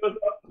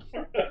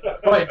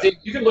 Right, Dave,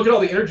 you can look at all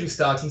the energy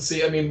stocks and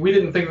see. I mean, we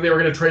didn't think they were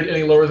going to trade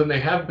any lower than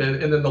they have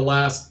been, and then the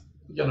last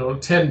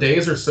 10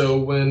 days or so,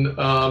 when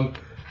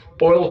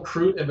oil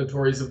crude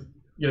inventories have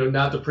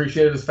not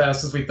depreciated as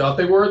fast as we thought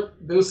they were,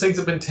 those things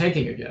have been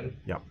tanking again.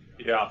 Yep.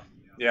 Yeah.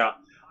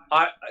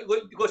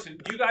 Listen,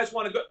 do you guys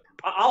want to go?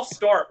 I'll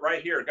start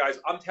right here, guys.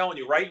 I'm telling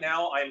you right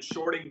now, I am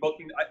shorting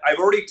Booking. I've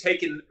already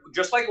taken,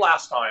 just like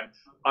last time,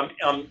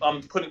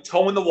 I'm putting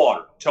toe in the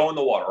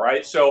water,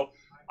 right? So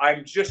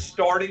I'm just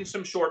starting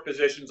some short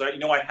positions. I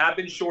have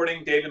been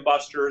shorting Dave &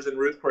 Buster's and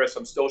Ruth Chris.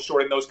 I'm still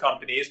shorting those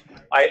companies.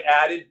 I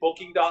added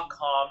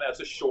Booking.com as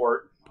a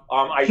short.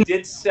 I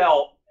did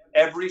sell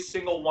every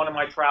single one of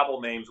my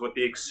travel names with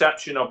the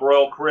exception of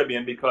Royal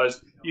Caribbean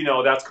because,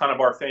 that's kind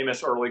of our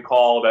famous early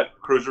call that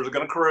cruisers are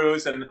going to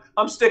cruise, and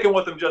I'm sticking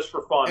with them just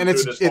for fun. And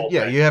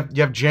you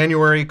have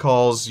January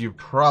calls. You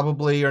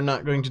probably are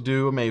not going to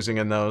do amazing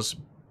in those.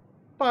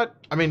 But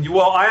I mean,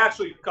 I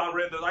actually got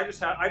rid of those.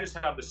 I just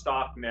have the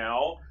stock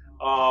now.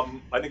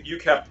 I think you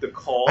kept the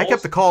calls. I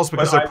kept the calls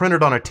because they're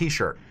printed on a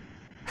T-shirt.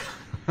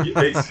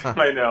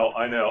 I know.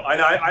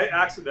 And I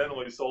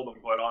accidentally sold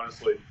them, quite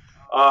honestly.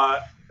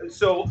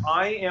 So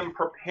I am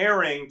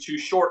preparing to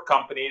short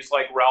companies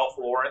like Ralph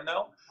Lauren,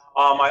 though.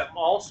 I'm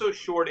also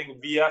shorting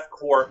VF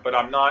Corp, but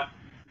I'm not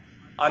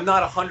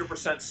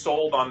 100%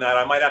 sold on that.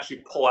 I might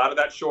actually pull out of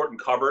that short and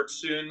cover it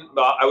soon.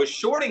 I was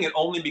shorting it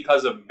only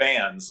because of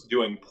Vans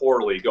doing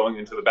poorly going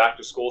into the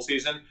back-to-school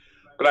season,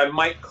 but I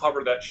might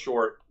cover that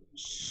short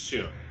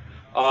soon.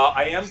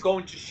 I am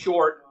going to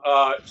short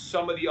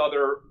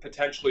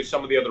potentially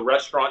some of the other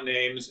restaurant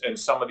names and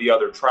some of the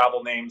other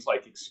travel names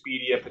like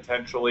Expedia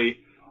potentially.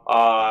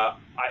 I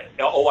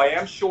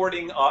am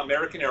shorting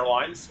American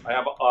Airlines.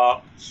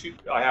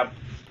 I have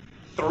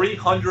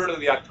 300 of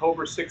the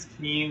October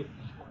 16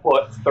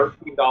 puts,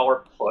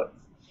 $13 puts.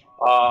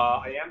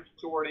 I am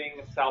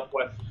shorting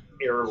Southwest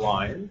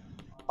Airlines.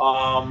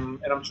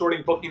 And I'm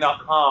shorting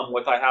Booking.com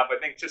with I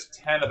think just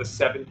 10 of the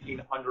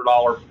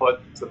 $1,700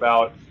 puts. It's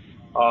about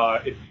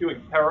it's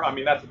doing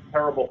that's a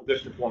terrible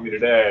position for me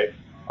today.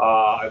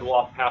 I've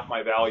lost half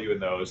my value in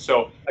those.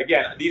 So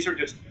again, these are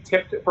just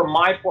tips for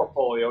my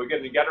portfolio.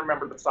 Again, you got to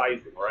remember the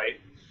sizing,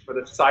 right? For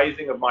the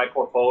sizing of my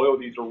portfolio,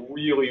 these are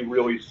really,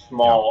 really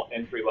small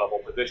entry-level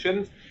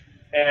positions.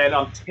 And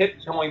I'm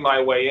tiptoeing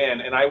my way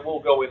in, and I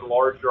will go in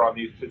larger on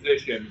these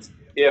positions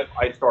if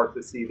I start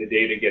to see the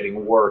data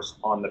getting worse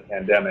on the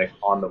pandemic,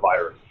 on the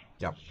virus.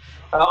 Yep.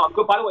 By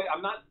the way,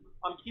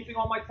 I'm keeping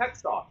all my tech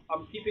stock.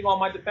 I'm keeping all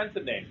my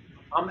defensive names.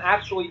 I'm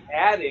actually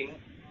adding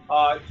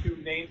to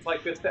names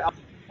like Vista.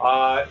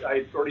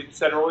 I already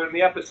said earlier in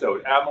the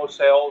episode, ammo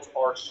sales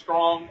are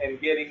strong and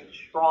getting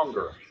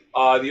stronger.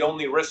 The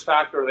only risk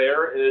factor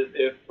there is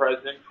if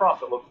President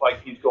Trump, it looks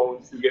like he's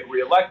going to get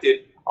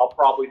reelected, I'll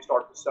probably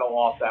start to sell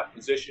off that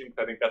position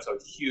because I think that's a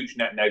huge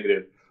net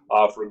negative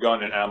for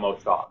gun and ammo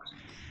stocks.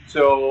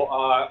 So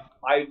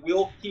I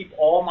will keep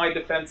all my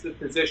defensive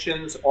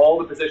positions, all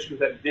the positions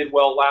that did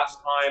well last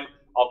time.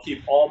 I'll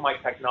keep all my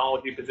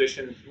technology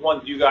positions,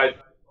 ones you guys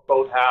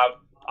both have.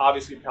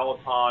 Obviously,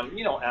 Peloton,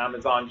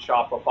 Amazon,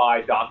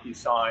 Shopify,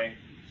 DocuSign,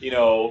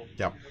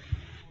 Yep.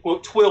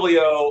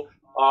 Twilio.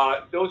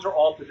 Those are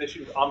all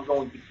positions I'm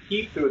going to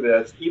keep through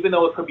this, even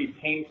though it could be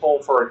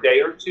painful for a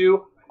day or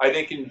two. I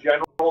think in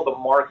general, the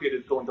market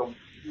is going to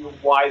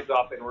wise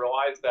up and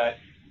realize that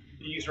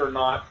these are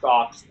not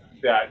stocks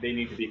that they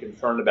need to be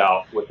concerned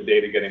about with the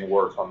data getting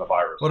worse on the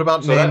virus. What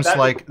about names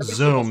like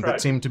Zoom that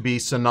seem to be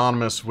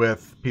synonymous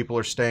with people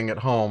are staying at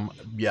home,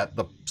 yet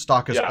the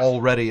stock is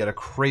already at a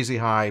crazy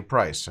high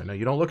price? I know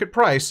you don't look at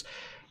price,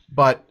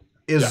 but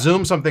is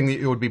Zoom something that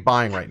you would be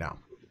buying right now?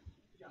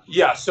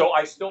 Yeah, so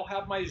I still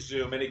have my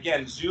Zoom. And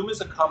again, Zoom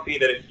is a company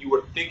that if you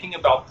were thinking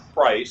about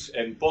price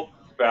and book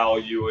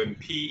value and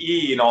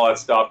PE and all that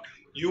stuff,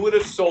 you would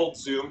have sold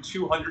Zoom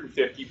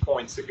 250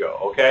 points ago,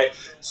 okay?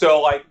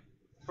 So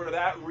for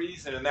that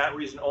reason and that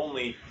reason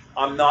only,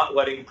 I'm not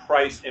letting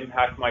price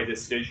impact my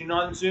decision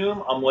on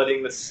Zoom. I'm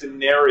letting the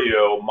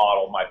scenario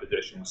model my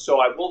position. So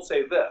I will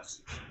say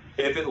this.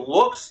 If it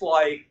looks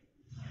like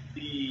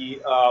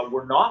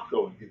we're not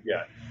going to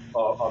get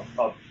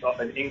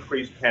an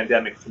increased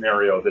pandemic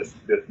scenario this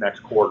next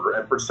quarter,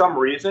 and for some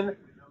reason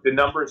the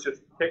numbers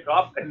just pick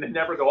up and then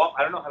never go up,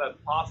 I don't know how that's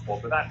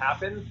possible. If that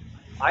happens,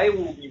 I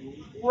will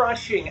be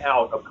rushing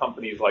out of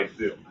companies like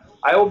Zoom.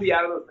 I will be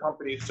out of those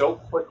companies so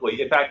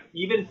quickly. In fact,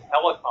 even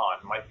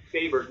Peloton, my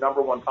favorite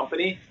 #1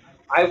 company,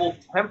 I will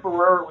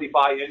temporarily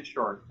buy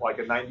insurance like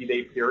a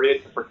 90-day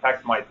period to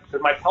protect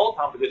because my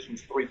Peloton position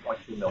is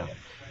 3.2 million.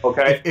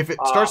 Okay. If it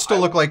starts to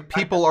look like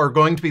people are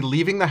going to be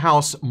leaving the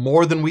house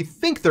more than we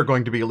think they're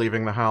going to be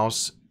leaving the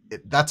house,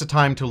 that's a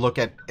time to look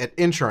at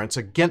insurance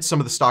against some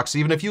of the stocks,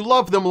 even if you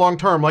love them long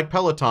term, like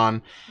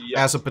Peloton,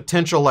 as a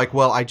potential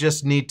I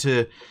just need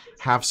to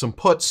have some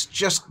puts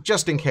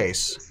just in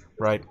case,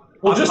 right?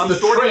 Well, just the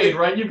trade,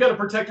 right? You've got to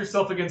protect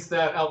yourself against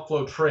that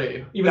outflow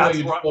trade, even though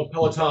you hold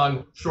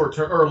Peloton short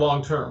term or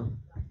long term.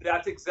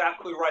 That's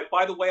exactly right.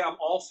 By the way, I'm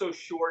also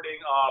shorting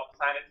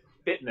Planet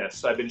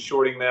Fitness. I've been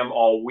shorting them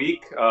all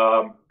week,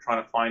 trying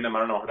to find them. I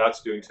don't know how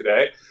that's doing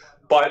today.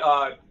 But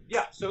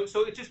so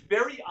it's just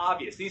very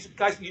obvious. These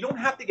guys, you don't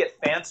have to get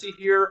fancy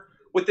here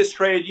with this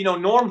trade.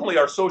 Normally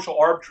our social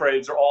arb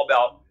trades are all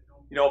about,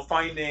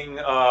 finding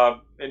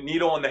a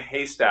needle in the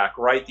haystack,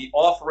 right? The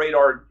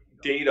off-radar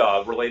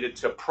data related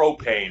to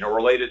propane or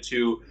related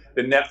to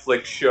the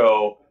Netflix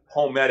show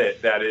Home Edit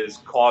that is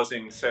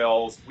causing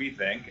sales, we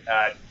think,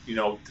 at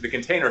to the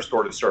Container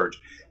Store to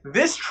surge.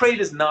 This trade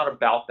is not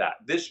about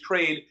that. This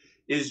trade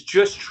is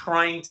just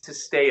trying to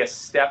stay a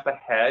step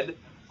ahead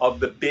of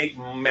the big,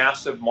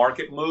 massive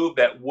market move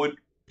that would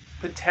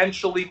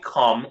potentially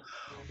come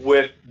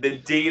with the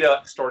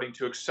data starting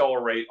to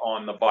accelerate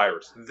on the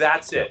virus.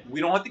 That's it. We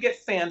don't have to get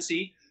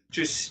fancy.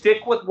 Just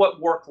stick with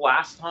what worked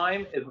last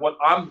time is what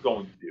I'm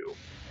going to do,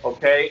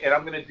 okay? And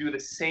I'm going to do the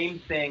same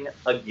thing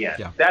again.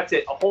 Yeah. That's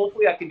it.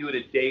 Hopefully I can do it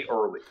a day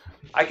early.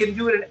 I can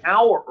do it an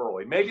hour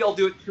early. Maybe I'll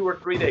do it 2 or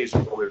 3 days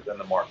earlier than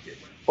the market.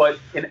 But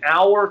an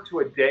hour to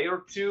a day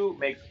or two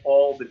makes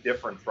all the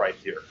difference right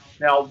here.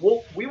 Now,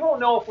 we won't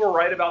know if we're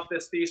right about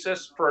this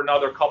thesis for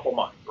another couple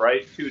months,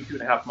 right?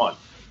 2.5 months.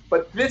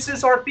 But this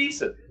is our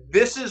thesis.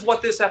 This is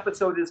what this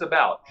episode is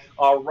about.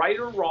 Right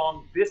or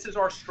wrong, this is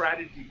our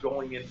strategy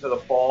going into the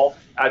fall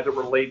as it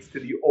relates to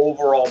the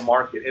overall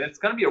market. And it's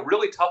going to be a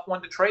really tough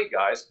one to trade,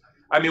 guys.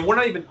 I mean, we're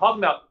not even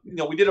talking about,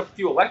 we did a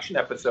few election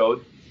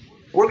episodes.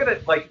 We're going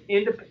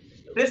to,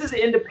 this is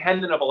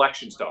independent of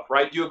election stuff,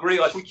 right? Do you agree?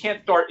 We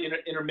can't start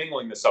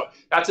intermingling this stuff.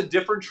 That's a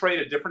different trade,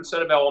 a different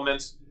set of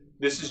elements.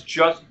 This is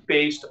just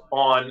based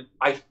on,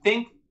 I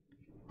think,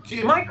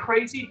 am I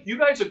crazy? Do you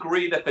guys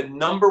agree that the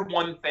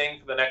 #1 thing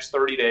for the next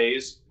 30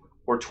 days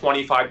or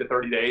 25 to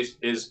 30 days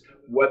is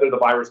whether the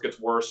virus gets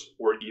worse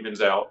or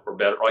evens out or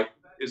better?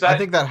 Is that? I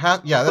think that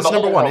that's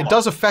 #1. It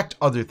does affect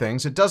other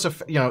things. It does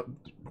affect,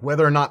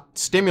 whether or not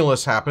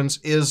stimulus happens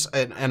is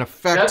an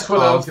effect That's what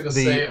I was going to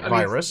the say.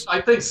 virus.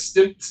 I think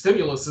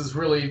stimulus is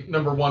really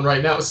 #1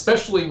 right now,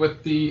 especially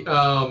with the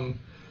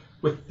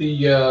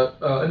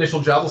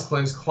initial jobless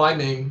claims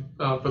climbing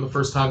for the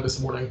first time this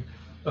morning.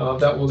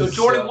 That was. So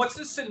Jordan, what's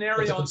the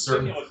scenario on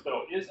stimulus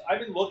though? I've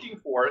been looking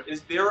for it.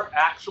 Is there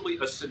actually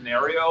a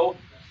scenario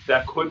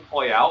that could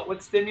play out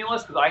with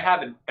stimulus? Because I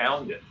haven't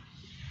found it.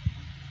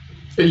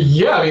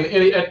 Yeah, I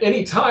mean, at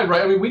any time,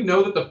 right? I mean, we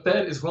know that the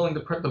Fed is willing to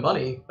print the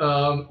money.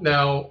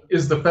 Now,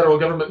 is the federal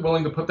government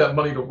willing to put that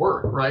money to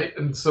work, right?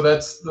 And so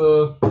that's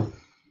the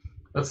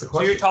That's the So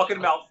question. you're talking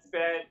about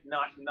Fed,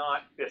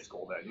 not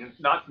fiscal then.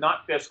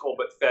 Not fiscal,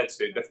 but Fed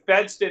stimulus. The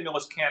Fed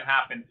stimulus can't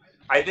happen.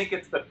 I think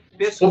it's the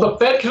fiscal. Well, the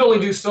Fed can only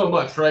do so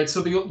much, right?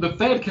 So the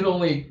Fed can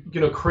only,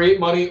 create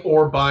money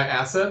or buy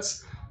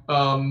assets.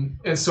 And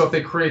so if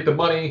they create the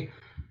money,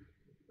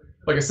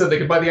 like I said, they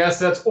could buy the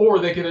assets, or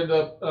they could end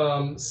up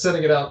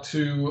sending it out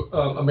to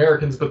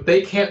Americans. But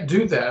they can't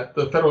do that.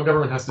 The federal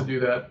government has to do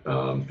that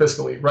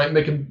fiscally, right? And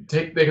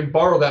they can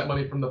borrow that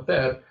money from the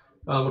Fed,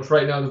 which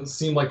right now doesn't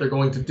seem like they're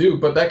going to do.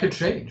 But that could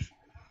change.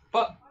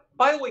 But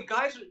by the way,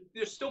 guys,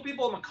 there's still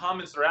people in the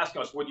comments that are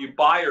asking us, would you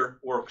buy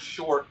or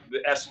short the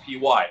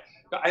SPY?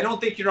 I don't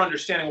think you're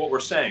understanding what we're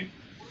saying.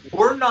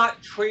 We're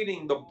not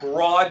trading the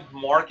broad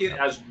market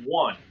as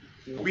one.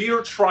 We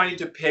are trying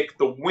to pick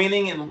the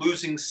winning and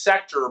losing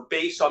sector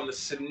based on the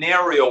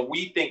scenario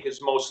we think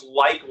is most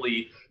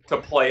likely to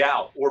play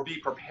out, or be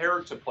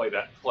prepared to play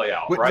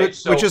out, right?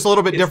 Which is a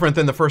little bit different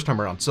than the first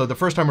time around. So the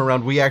first time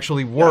around, we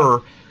actually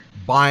were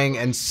buying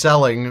and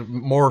selling,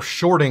 more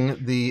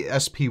shorting the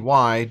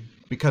SPY,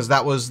 because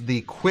that was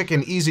the quick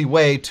and easy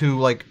way to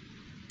like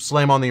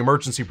slam on the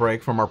emergency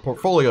brake from our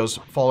portfolios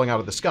falling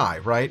out of the sky,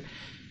 right?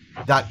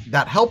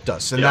 That helped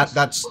us, and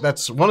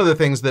that's one of the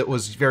things that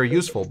was very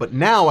useful. But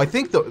now I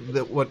think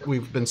that what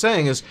we've been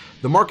saying is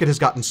the market has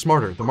gotten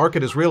smarter. The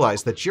market has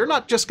realized that you're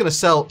not just going to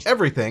sell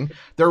everything.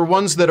 There are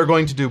ones that are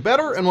going to do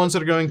better and ones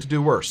that are going to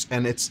do worse,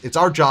 and it's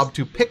our job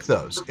to pick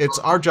those. It's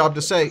our job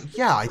to say,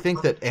 yeah, I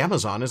think that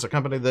Amazon is a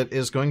company that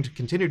is going to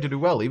continue to do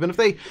well, even if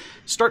they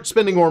start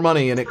spending more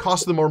money and it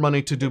costs them more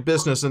money to do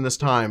business in this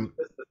time.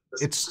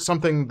 It's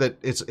something that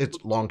it's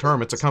long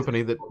term. It's a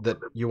company that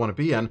you want to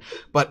be in,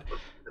 but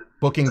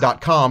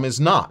Booking.com is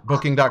not.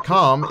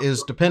 Booking.com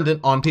is dependent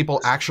on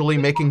people actually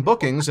making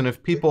bookings, and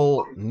if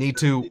people need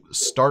to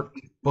start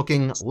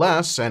booking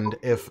less, and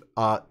if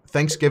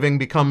Thanksgiving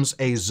becomes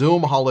a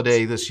Zoom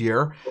holiday this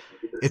year,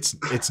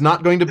 it's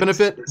not going to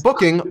benefit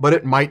Booking, but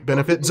it might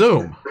benefit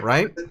Zoom,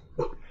 right?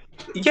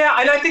 Yeah,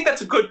 and I think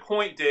that's a good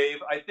point, Dave.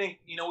 I think,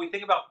 we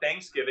think about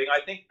Thanksgiving.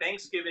 I think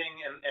Thanksgiving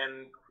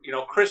and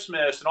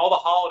Christmas and all the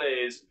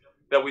holidays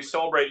that we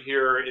celebrate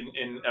here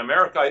in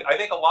America, I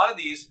think a lot of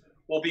these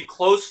will be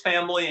close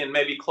family and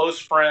maybe close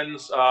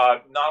friends,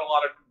 not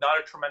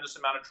a tremendous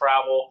amount of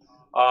travel,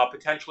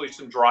 potentially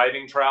some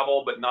driving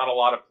travel, but not a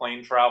lot of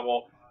plane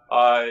travel.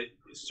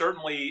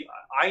 Certainly,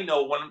 I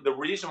know the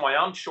reason why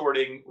I'm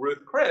shorting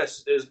Ruth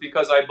Chris is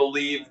because I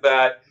believe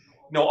that,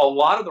 a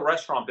lot of the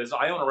restaurant business,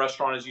 I own a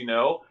restaurant, as you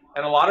know,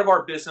 and a lot of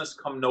our business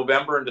come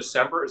November and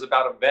December is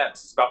about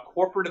events. It's about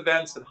corporate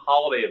events and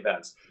holiday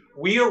events.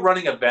 We are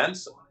running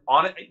events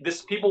on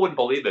it. People wouldn't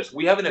believe this.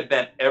 We have an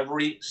event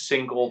every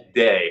single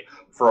day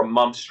for a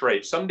month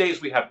straight. Some days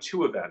we have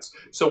 2 events.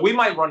 So we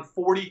might run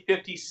 40,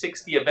 50,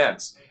 60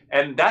 events.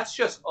 And that's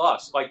just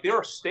us. Like, there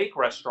are steak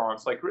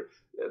restaurants. Like,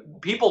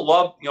 people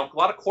love, a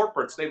lot of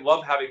corporates, they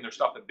love having their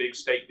stuff at big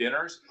steak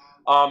dinners.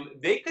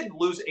 They could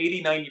lose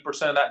 80,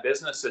 90% of that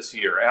business this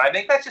year. And I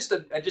think that's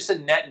just a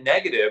net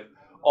negative.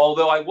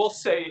 Although I will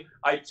say,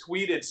 I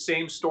tweeted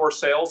same store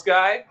sales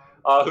guy,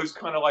 who's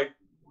kind of like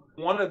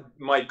one of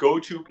my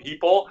go-to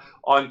people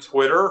on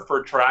Twitter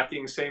for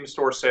tracking same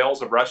store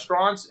sales of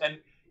restaurants. And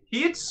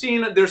he had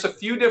seen that there's a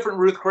few different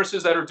Ruth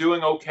Chris's that are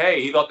doing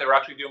okay. He thought they were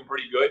actually doing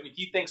pretty good. And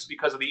he thinks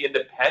because of the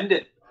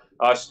independent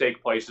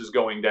steak places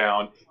going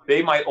down,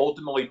 they might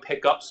ultimately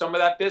pick up some of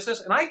that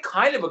business. And I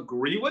kind of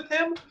agree with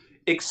him,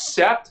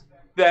 except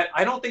that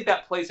I don't think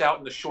that plays out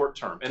in the short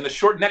term. In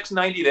the next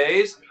 90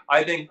 days,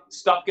 I think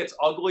stuff gets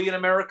ugly in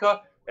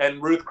America.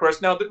 And Ruth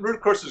Chris, now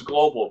Ruth Chris is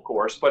global, of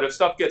course, but if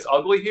stuff gets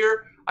ugly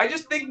here, I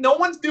just think no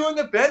one's doing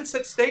events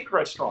at steak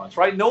restaurants,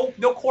 right? No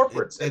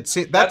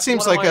corporates. That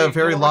seems like a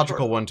very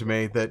logical one to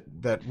me,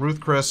 that Ruth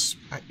Chris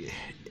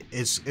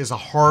is a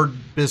hard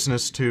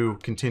business to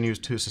continue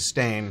to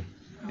sustain.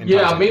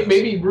 Yeah,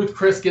 maybe Ruth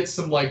Chris gets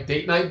some like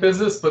date night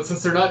business, but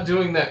since they're not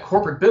doing that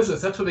corporate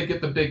business, that's where they get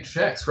the big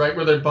checks, right?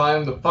 Where they're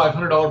buying the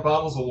 $500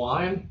 bottles of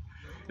wine.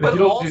 And if you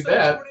don't do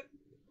that,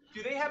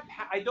 do they have?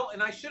 I don't,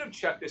 and I should have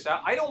checked this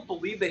out. I don't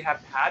believe they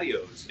have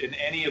patios in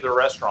any of the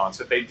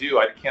restaurants. If they do,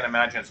 I can't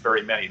imagine it's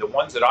very many. The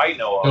ones that I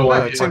know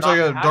of, it seems like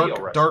a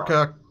dark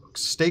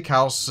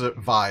steakhouse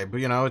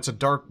vibe. It's a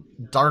dark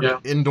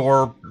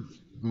indoor,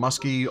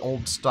 musky,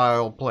 old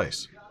style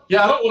place.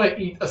 Yeah, I don't want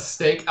to eat a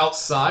steak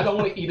outside. I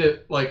want to eat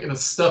it like in a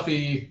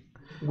stuffy,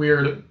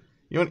 weird.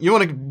 You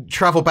want to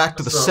travel back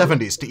to the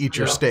 70s to eat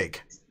your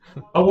steak.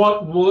 I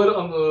want wood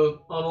on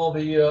all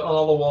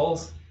the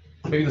walls,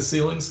 maybe the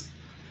ceilings.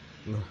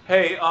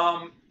 Hey,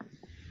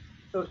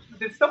 so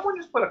did someone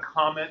just put a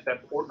comment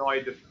that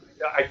Portnoy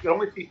I could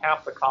only see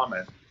half the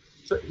comment.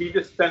 So he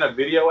just sent a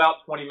video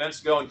out 20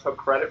 minutes ago and took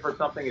credit for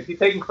something. Is he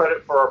taking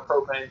credit for our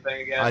propane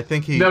thing again? I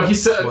think he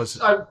said,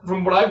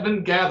 from what I've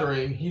been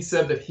gathering, he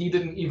said that he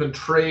didn't even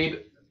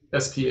trade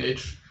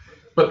SPH,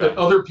 but that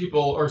other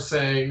people are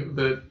saying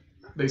that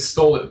they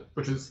stole it,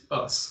 which is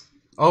us.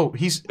 Oh,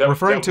 he's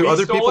referring to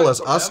other people as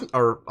us,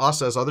 or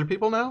us as other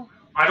people now?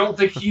 I don't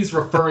think he's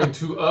referring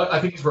to us.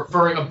 I think he's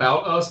referring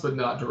about us, but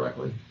not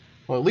directly.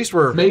 Well, at least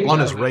we're on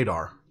his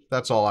radar.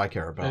 That's all I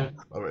care about.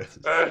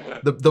 Yeah.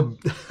 The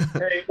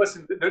Hey,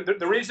 listen,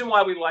 the reason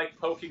why we like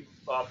poking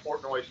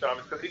Portnoy's thumb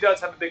is because he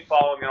does have a big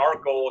following, and our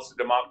goal is to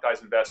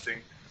democratize investing.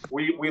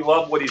 We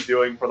love what he's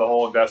doing for the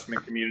whole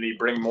investment community,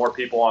 bring more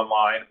people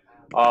online.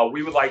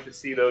 We would like to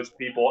see those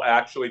people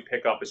actually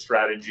pick up a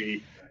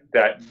strategy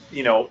that,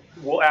 you know,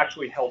 will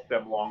actually help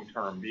them long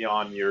term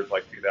beyond years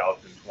like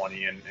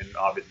 2020, and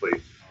obviously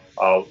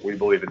we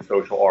believe in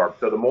social arb.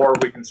 So the more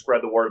we can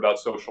spread the word about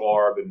social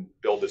arb and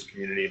build this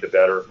community, the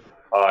better.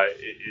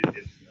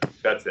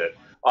 That's it.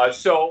 But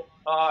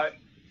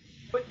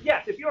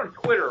yes, if you're on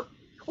Twitter,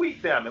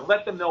 tweet them and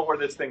let them know where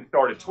this thing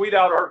started. Tweet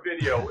out our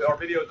video. Our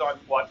video's on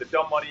what, the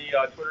Dumb Money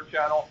Twitter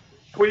channel.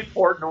 Tweet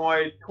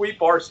Portnoy, tweet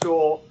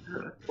Barstool.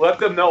 Let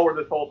them know where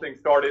this whole thing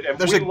started. And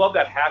we love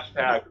that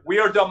hashtag. We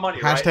are dumb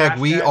money. Hashtag right?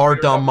 we are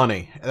dumb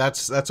money.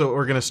 That's what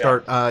we're gonna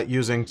start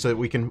using, so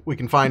we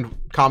can find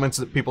comments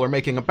that people are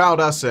making about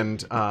us,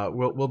 and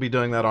we'll be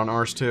doing that on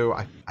ours too.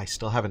 I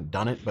still haven't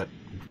done it, but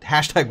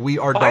hashtag we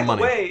are dumb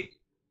money. By the way,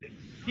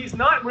 he's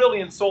not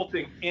really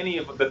insulting any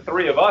of the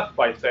three of us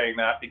by saying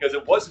that, because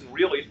it wasn't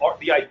really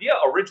the idea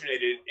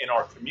originated in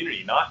our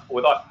community, not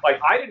with us. Like,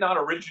 I did not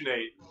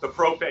originate the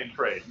propane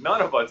trade.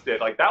 None of us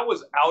did. Like, that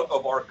was out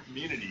of our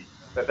community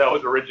that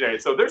was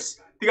originated. So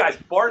there's, you guys,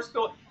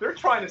 Barstool, they're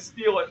trying to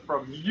steal it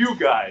from you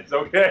guys,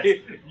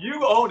 okay?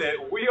 You own it.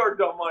 We are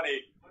dumb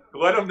money.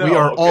 Let them know. We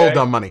are all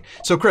dumb money.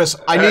 So, Chris,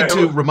 I need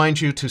to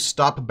remind you to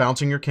stop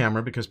bouncing your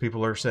camera, because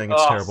people are saying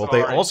it's terrible.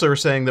 Sorry. They also are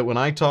saying that when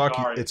I talk,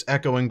 it's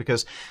echoing,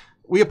 because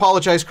we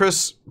apologize.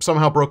 Chris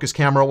somehow broke his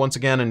camera once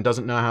again and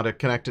doesn't know how to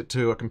connect it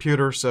to a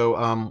computer,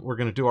 so we're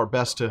going to do our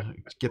best to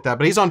get that.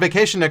 But he's on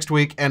vacation next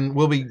week, and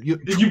we'll be...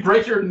 Did you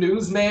break your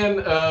newsman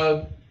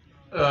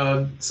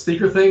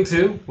speaker thing,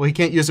 too? Well, he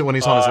can't use it when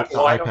he's on his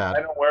iPad.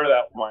 I don't wear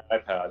that with my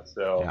iPad,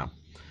 so... Yeah.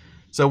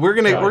 So we're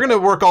gonna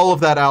work all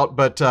of that out,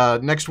 but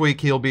next week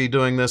he'll be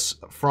doing this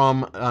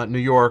from New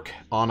York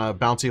on a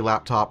bouncy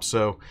laptop.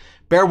 So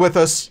bear with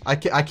us. I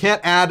can't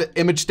add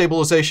image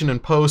stabilization in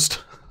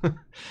post,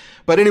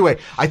 but anyway,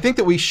 I think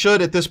that we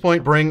should at this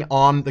point bring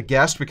on the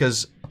guest,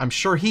 because I'm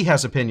sure he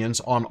has opinions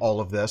on all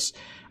of this.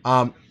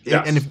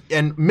 Yes.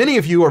 And many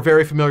of you are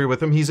very familiar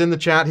with him. He's in the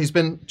chat. He's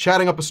been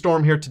chatting up a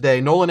storm here today.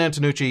 Nolan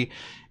Antonucci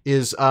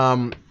is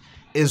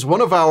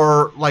one of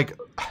our, like,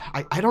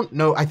 I don't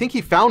know. I think he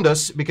found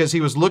us because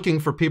he was looking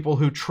for people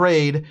who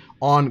trade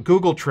on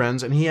Google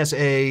Trends, and he has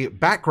a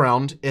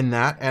background in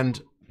that, and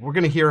we're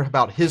going to hear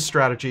about his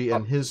strategy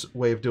and his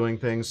way of doing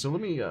things. So let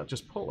me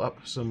just pull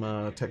up some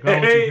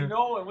technology here.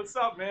 Nolan, what's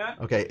up, man?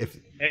 Okay.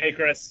 Hey,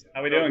 Chris.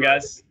 How we doing,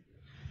 guys?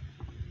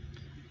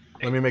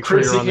 Let me make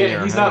sure you're on the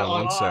air. He's Hang not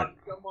on one sec.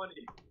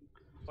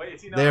 Wait,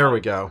 is he not There on?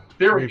 we go.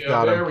 There we We've go.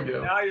 got There him. we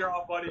go. Now you're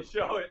on, buddy.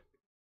 Show it.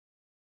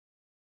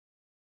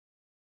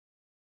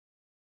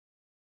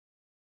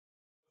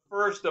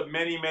 First of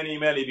many, many,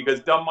 many, because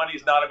dumb money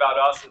is not about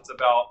us. It's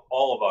about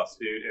all of us,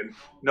 dude. And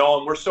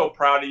Nolan, we're so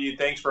proud of you.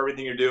 Thanks for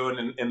everything you're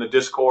doing in the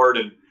Discord.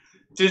 And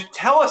just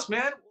tell us,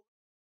 man.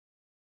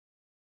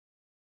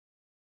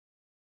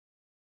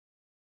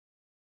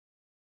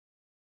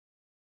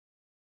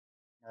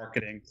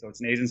 Marketing. So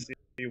it's an agency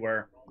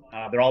where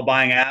they're all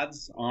buying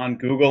ads on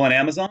Google and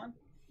Amazon.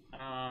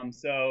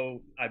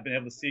 So I've been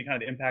able to see kind of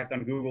the impact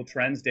on Google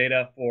Trends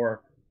data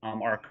for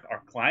our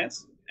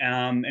clients.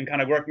 And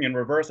kind of working in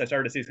reverse, I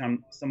started to see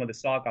some of the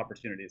stock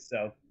opportunities.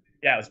 So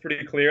yeah, it was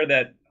pretty clear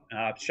that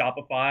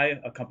Shopify,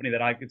 a company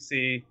that I could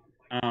see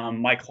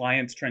my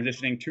clients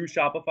transitioning to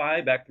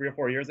Shopify back 3 or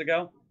 4 years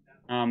ago,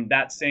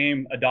 that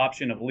same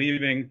adoption of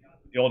leaving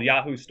the old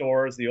Yahoo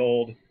stores, the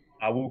old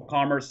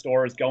WooCommerce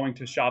stores, going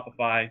to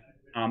Shopify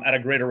at a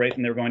greater rate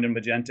than they were going to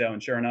Magento.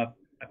 And sure enough,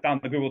 I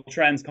found the Google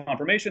Trends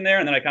confirmation there,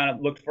 and then I kind of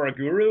looked for a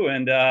guru,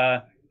 and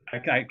I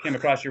came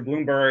across your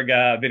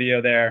Bloomberg video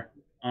there,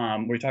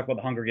 where you talk about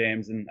the Hunger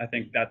Games, and I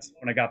think that's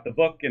when I got the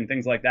book and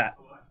things like that.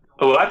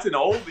 Oh, that's an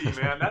oldie,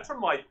 man. That's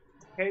from like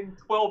 10,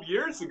 12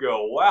 years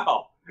ago.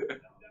 Wow.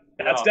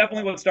 That's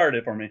definitely what started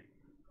it for me.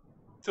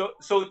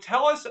 So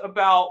tell us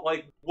about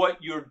like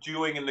what you're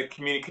doing in the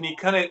community. Can you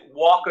kind of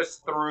walk us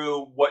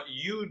through what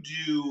you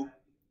do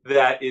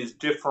that is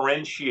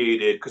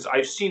differentiated? Because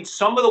I've seen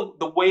some of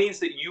the ways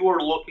that you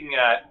are looking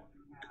at,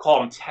 call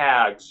them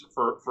tags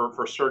for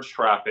search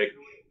traffic.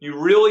 You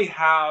really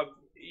have,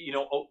 you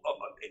know,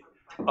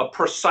 a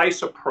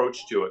precise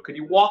approach to it. Could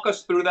you walk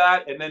us through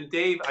that? And then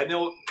Dave, I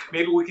know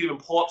maybe we could even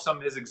pull up some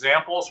of his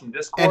examples from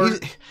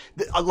Discord.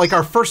 And like,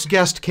 our first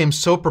guest came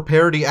so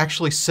prepared, he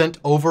actually sent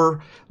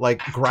over like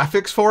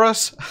graphics for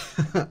us.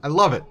 I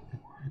love it.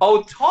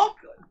 Oh, talk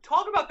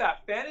about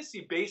that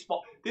fantasy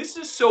baseball. This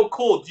is so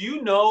cool. Do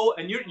you know,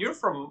 and you're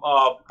from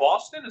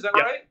Boston, is that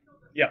right?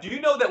 Yeah. Do you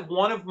know that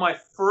one of my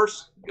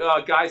first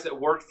guys that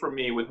worked for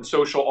me with the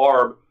Social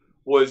Arb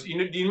was, do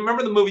you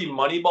remember the movie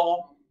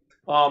Moneyball?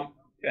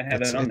 I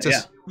have that on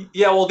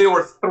Yeah, well, there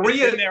were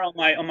three in there on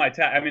my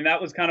tab. I mean, that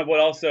was kind of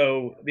what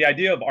also the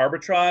idea of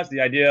arbitrage,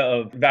 the idea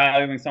of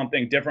valuing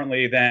something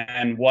differently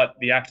than what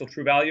the actual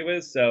true value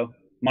is. So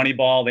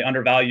Moneyball, they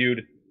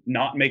undervalued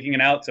not making an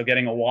out, so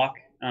getting a walk.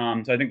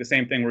 So I think the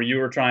same thing where you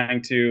were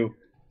trying to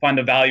find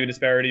the value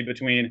disparity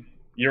between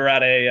you're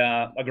at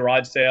a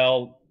garage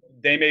sale.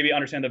 They maybe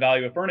understand the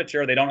value of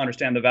furniture. They don't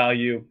understand the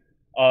value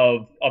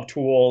of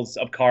tools,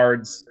 of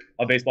cards,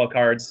 of baseball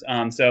cards.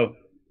 So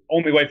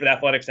only way for the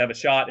Athletics to have a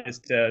shot is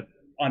to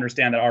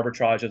understand that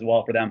arbitrage as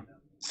well for them.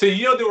 So,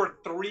 there were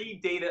 3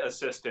 data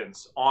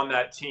assistants on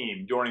that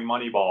team during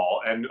Moneyball,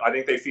 and I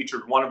think they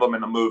featured one of them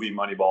in the movie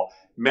Moneyball.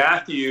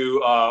 Matthew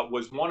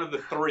was one of the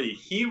 3.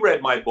 He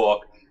read my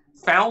book,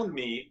 found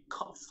me,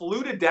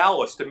 flew to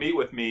Dallas to meet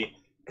with me,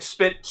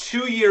 spent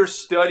 2 years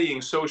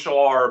studying social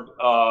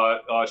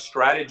arb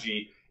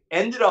strategy,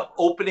 ended up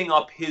opening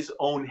up his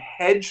own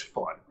hedge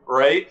fund,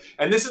 right?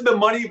 And this is the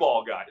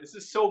Moneyball guy. This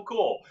is so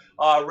cool.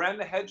 Ran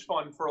the hedge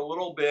fund for a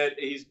little bit.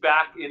 He's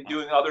back in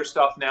doing other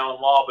stuff now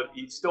in law, but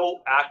he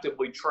still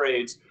actively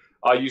trades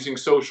using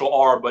social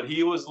arb. But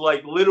he was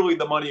like literally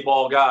the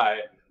Moneyball guy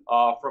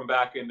from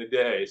back in the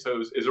day. So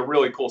it was a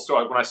really cool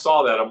story. When I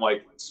saw that, I'm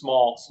like,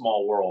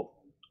 small world.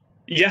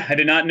 Yeah, I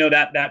did not know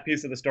that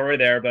piece of the story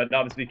there, but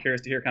obviously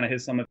curious to hear kind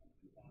of some of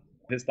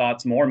his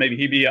thoughts more. Maybe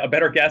he'd be a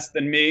better guest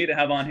than me to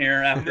have on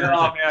here after.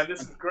 No, man,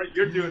 this is great.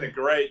 You're doing it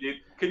great, dude.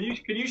 Can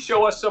you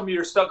show us some of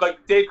your stuff?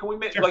 Like, Dave, can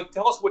we Sure.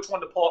 tell us which one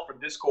to pull up from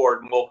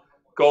Discord, and we'll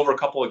go over a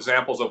couple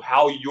examples of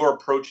how you're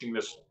approaching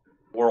this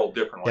world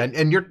differently.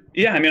 And you're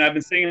Yeah, I mean, I've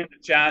been seeing in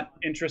the chat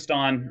interest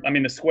on,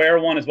 the Square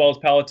one as well as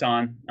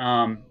Peloton.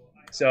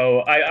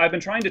 So I've been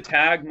trying to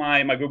tag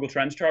my Google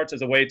Trends charts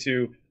as a way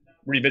to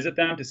revisit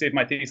them to see if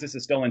my thesis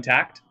is still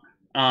intact.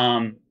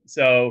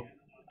 So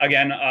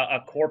again,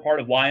 a core part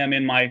of why I'm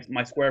in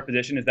my Square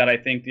position is that I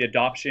think the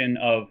adoption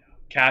of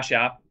Cash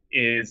App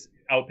is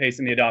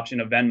outpacing the adoption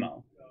of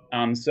Venmo.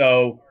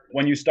 So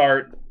when you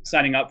start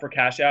signing up for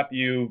Cash App,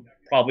 you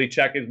probably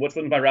check which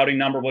one's my routing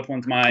number, which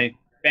one's my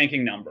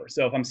banking number.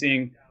 So if I'm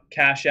seeing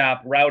Cash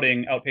App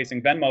routing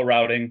outpacing Venmo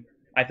routing,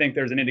 I think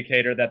there's an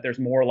indicator that there's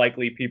more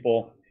likely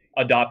people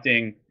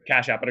adopting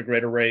Cash App at a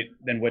greater rate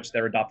than which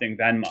they're adopting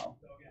Venmo.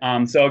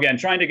 So again,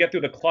 trying to get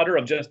through the clutter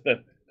of just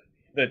the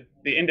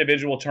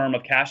individual term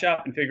of Cash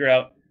App and figure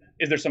out,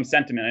 is there some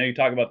sentiment? I know you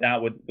talk about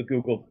that with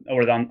Google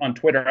or on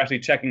Twitter, actually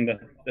checking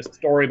the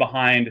story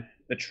behind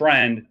the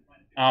trend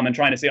and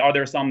trying to see, are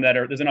there some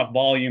there's enough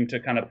volume to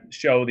kind of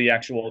show the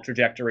actual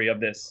trajectory of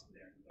this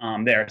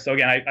there. So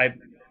again, I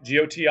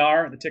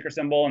GOTR, the ticker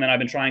symbol, and then I've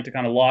been trying to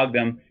kind of log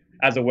them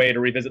as a way to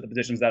revisit the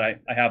positions that I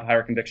have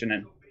higher conviction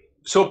in.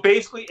 So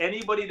basically,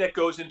 anybody that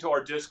goes into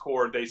our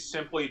Discord, they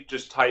simply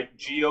just type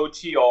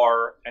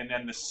GOTR and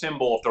then the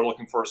symbol if they're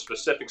looking for a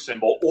specific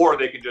symbol, or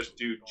they can just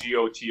do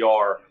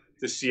GOTR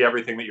to see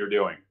everything that you're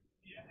doing.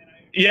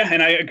 Yeah,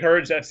 and I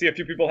see a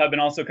few people have been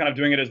also kind of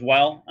doing it as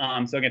well.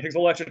 So again, it takes a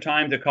little extra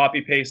time to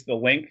copy paste the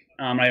link.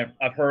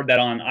 I've heard that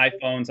on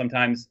iPhone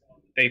sometimes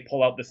they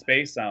pull out the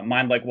space.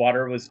 Mind Like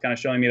Water was kind of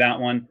showing me that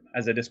one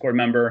as a Discord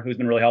member who's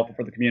been really helpful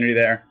for the community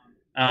there.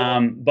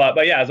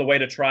 But yeah, as a way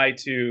to try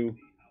to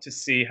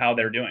see how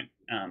they're doing,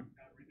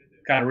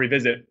 kind of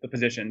revisit the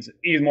positions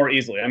more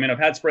easily. I mean, I've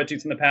had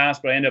spreadsheets in the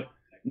past, but I end up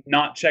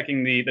not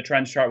checking the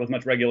trends chart with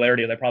much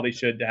regularity as I probably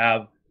should to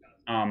have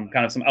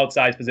kind of some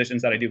outsized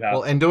positions that I do have.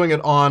 Well, and doing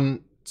it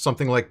on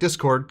something like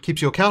Discord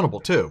keeps you accountable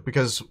too,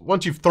 because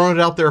once you've thrown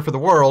it out there for the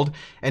world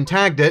and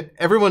tagged it,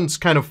 everyone's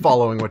kind of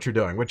following what you're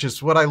doing, which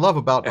is what I love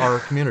about our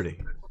community.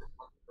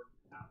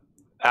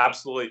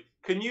 Absolutely.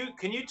 Can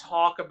you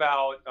talk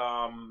about?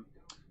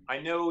 I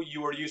know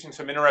you were using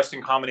some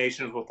interesting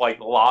combinations with like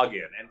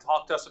login, and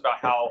talk to us about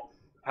how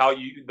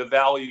the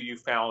value you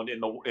found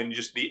in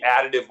just the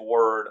additive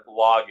word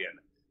login.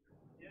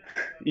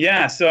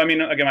 Yeah, so I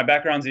mean, again, my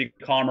background's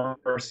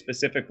e-commerce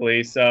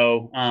specifically,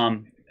 so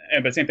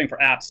but same thing for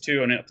apps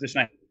too. And a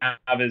position I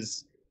have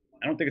is,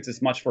 I don't think it's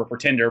as much for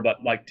Tinder,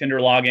 but like Tinder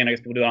login, I guess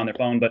people do it on their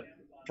phone. But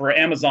for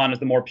Amazon is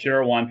the more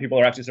pure one. People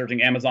are actually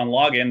searching Amazon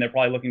login. They're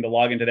probably looking to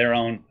log into their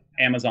own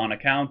Amazon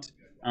account.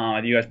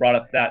 You guys brought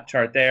up that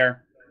chart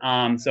there.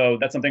 So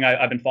that's something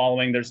I've been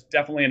following. There's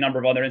definitely a number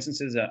of other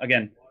instances.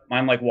 Again,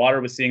 Mind Like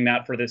Water was seeing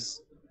that for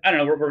this. I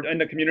don't know, we're in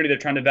the community, they're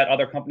trying to vet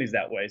other companies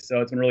that way.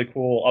 So it's been really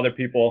cool. Other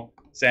people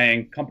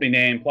saying company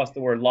name plus the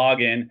word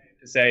login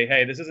to say,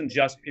 hey, this isn't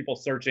just people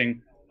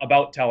searching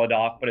about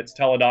Teladoc, but it's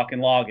Teladoc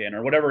and login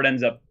or whatever it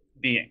ends up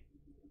being.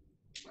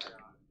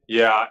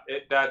 Yeah,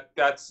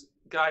 that's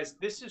guys,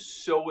 this is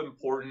so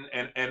important.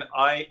 And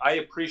I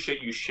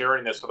appreciate you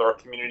sharing this with our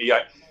community.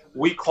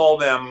 We call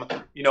them,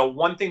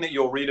 one thing that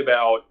you'll read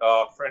about,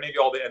 for any of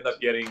y'all that end up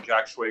getting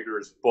Jack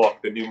Schwager's book,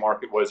 The New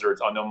Market Wizards,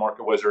 Unknown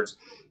Market Wizards,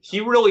 he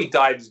really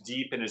dives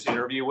deep in his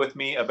interview with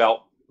me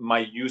about my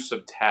use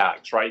of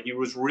tags, right? He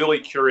was really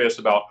curious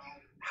about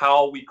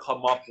how we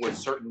come up with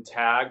certain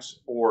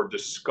tags for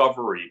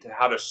discovery, to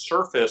how to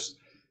surface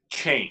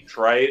change,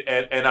 right?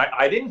 And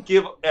I didn't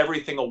give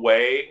everything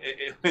away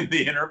in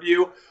the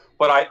interview,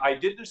 but I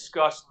did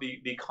discuss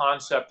the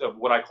concept of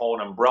what I call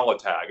an umbrella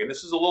tag. And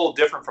this is a little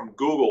different from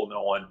Google,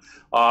 Nolan,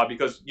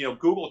 because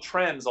Google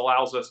Trends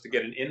allows us to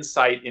get an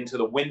insight into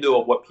the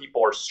window of what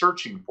people are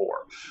searching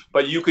for.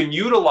 But you can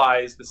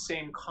utilize the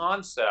same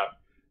concept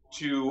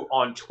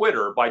on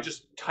Twitter by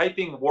just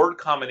typing word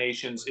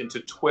combinations into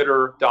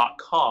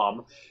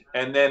twitter.com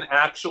and then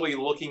actually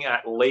looking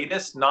at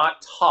latest,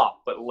 not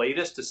top, but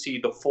latest to see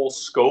the full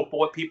scope of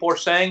what people are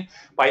saying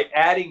by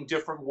adding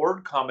different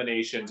word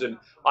combinations. And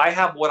I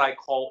have what I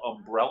call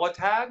umbrella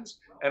tags,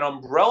 and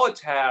umbrella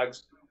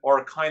tags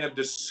are kind of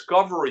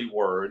discovery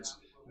words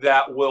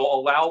that will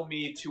allow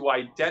me to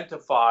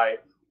identify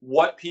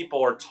what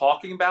people are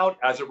talking about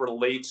as it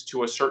relates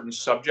to a certain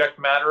subject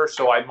matter.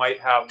 So I might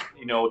have,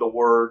 the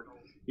word,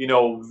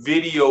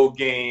 video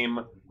game,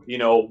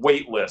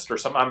 wait list or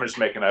something. I'm just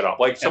making that up,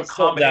 like some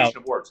combination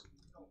of words.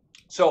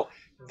 So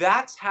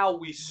that's how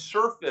we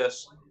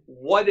surface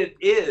what it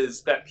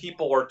is that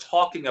people are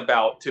talking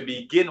about to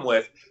begin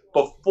with,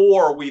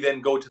 before we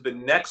then go to the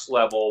next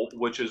level,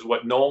 which is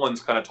what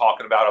Nolan's kind of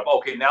talking about of,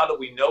 okay, now that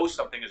we know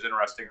something is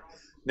interesting,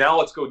 now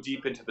let's go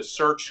deep into the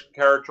search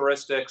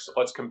characteristics.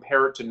 Let's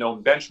compare it to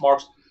known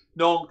benchmarks.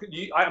 Nolan,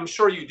 I'm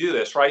sure you do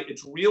this, right?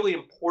 It's really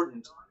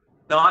important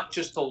not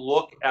just to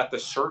look at the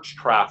search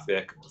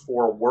traffic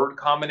for a word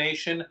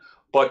combination,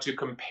 but to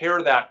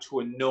compare that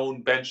to a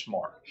known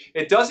benchmark.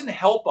 It doesn't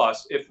help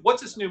us if,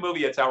 what's this new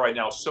movie that's out right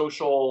now,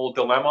 Social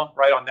Dilemma,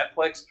 right, on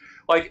Netflix?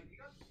 Like,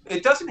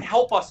 it doesn't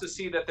help us to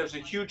see that there's a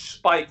huge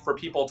spike for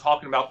people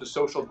talking about the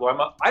Social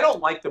Dilemma. I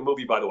don't like the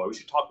movie, by the way. We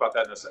should talk about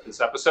that in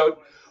this episode.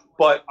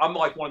 But I'm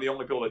like one of the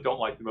only people that don't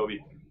like the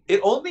movie. It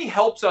only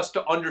helps us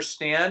to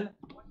understand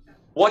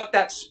what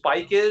that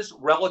spike is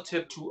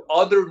relative to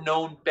other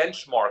known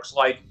benchmarks,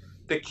 like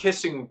The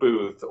Kissing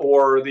Booth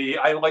or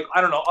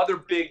other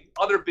big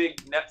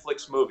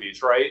Netflix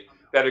movies, right,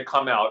 that had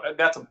come out.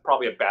 That's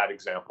probably a bad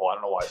example. I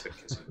don't know why I said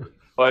Kissing Booth,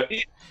 but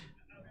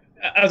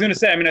I was going to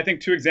say, I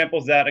think 2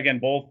 examples that, again,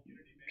 both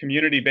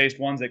community-based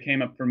ones that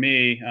came up for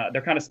me.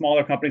 They're kind of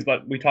smaller companies,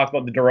 but we talked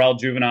about the Durrell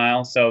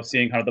Juvenile, so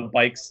seeing kind of the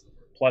bikes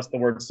plus the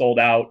word sold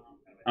out,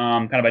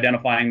 kind of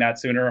identifying that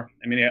sooner.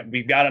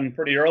 We got in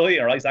pretty early,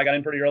 or at least I got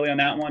in pretty early on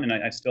that one, and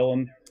I still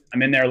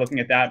I'm in there looking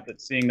at that,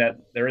 but seeing that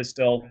there is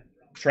still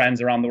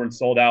trends around the word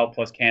sold out,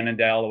 plus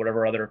Cannondale or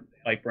whatever other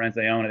bike brands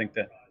they own. I think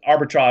the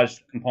arbitrage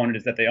component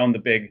is that they own the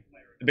big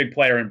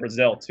player in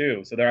Brazil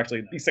too. So they're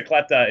actually,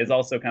 Bicicleta is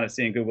also kind of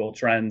seeing Google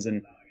trends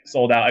and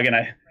sold out. Again,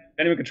 if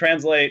anyone can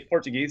translate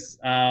Portuguese,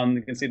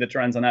 you can see the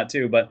trends on that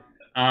too. But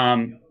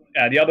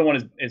the other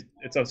one is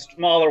it's a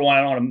smaller one.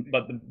 I don't want to,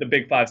 but the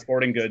big 5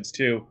 sporting goods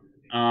too,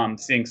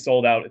 seeing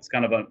sold out. It's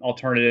kind of an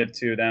alternative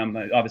to them.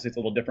 Obviously, it's a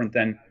little different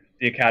than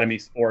the Academy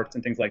Sports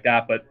and things like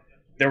that. But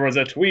there was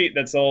a tweet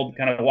that sold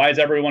kind of, why is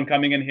everyone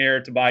coming in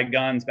here to buy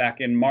guns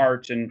back in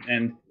March?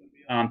 And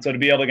so to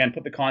be able to, again,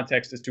 put the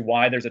context as to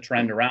why there's a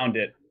trend around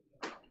it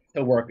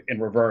to work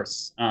in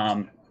reverse.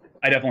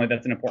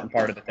 That's an important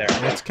part of it there.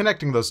 And it's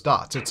connecting those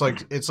dots. It's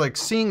like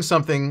seeing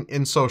something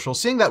in social,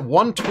 seeing that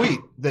one tweet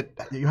that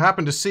you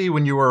happened to see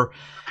when you were,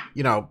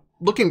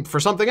 looking for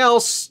something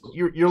else.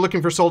 You're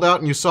looking for sold out,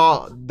 and you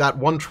saw that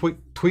one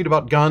tweet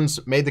about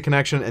guns, made the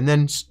connection, and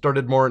then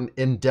started more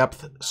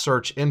in-depth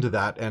search into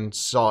that and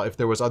saw if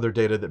there was other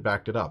data that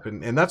backed it up.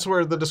 And that's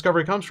where the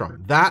discovery comes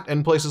from. That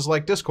and places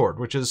like Discord,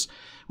 which is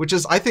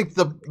I think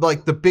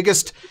the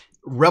biggest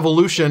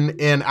revolution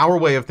in our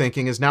way of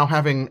thinking is now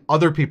having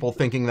other people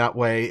thinking that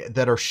way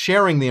that are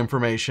sharing the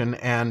information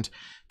and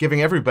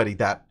giving everybody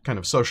that kind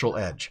of social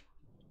edge.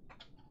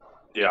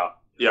 Yeah,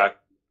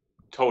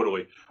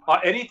 totally.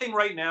 Anything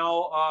right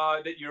now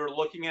that you're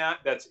looking at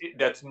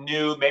that's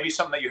new, maybe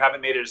something that you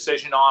haven't made a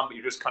decision on, but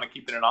you're just kind of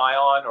keeping an eye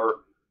on? Or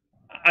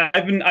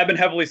I've been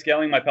heavily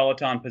scaling my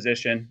Peloton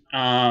position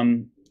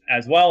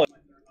as well.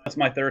 That's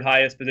my 3rd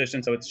highest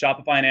position. So it's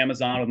Shopify and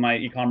Amazon. With my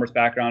e-commerce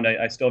background,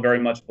 I still very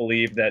much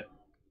believe that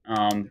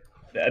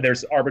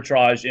there's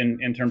arbitrage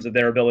in terms of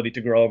their ability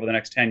to grow over the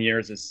next 10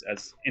 years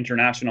as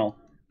international.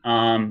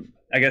 I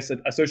guess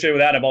associated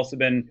with that, I've also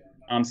been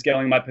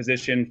scaling my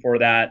position for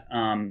that.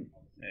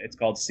 It's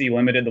called C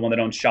Limited, the one that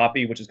owns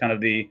Shopee, which is kind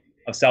of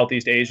of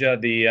Southeast Asia,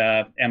 the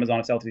Amazon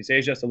of Southeast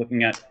Asia. So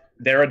looking at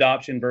their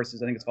adoption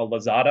versus, I think it's called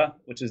Lazada,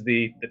 which is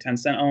the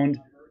Tencent-owned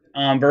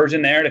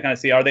version there, to kind of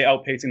see, are they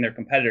outpacing their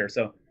competitor?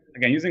 So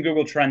again, using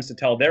Google Trends to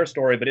tell their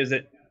story, but is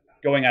it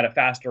going at a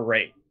faster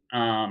rate?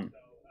 And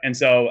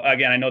so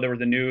again, I know there was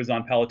the news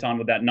on Peloton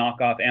with that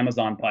knockoff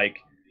Amazon bike.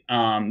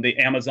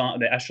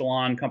 The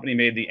Echelon company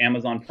made the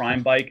Amazon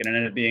Prime bike, and it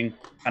ended up being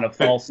kind of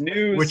false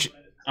news.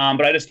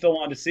 But I just still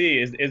wanted to see,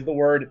 is the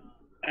word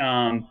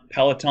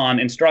Peloton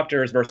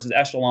instructors versus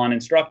Echelon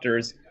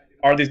instructors,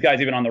 are these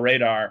guys even on the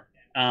radar?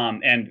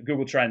 And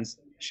Google Trends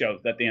shows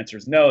that the answer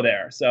is no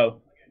there.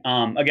 So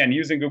again,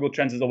 using Google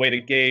Trends as a way to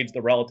gauge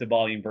the relative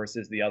volume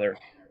versus the other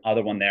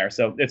one there.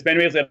 So it's been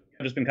basically,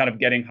 I've just been kind of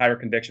getting higher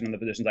conviction in the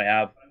positions I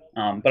have.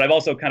 But I've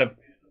also kind of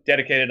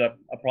dedicated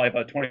probably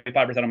about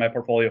 25% of my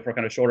portfolio for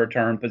kind of shorter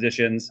term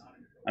positions.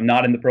 I'm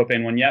not in the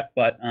propane one yet,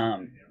 but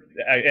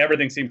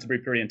everything seems to be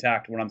pretty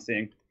intact what I'm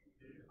seeing.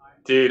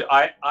 Dude,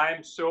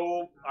 I'm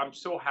so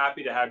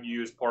happy to have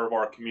you as part of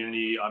our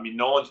community. I mean,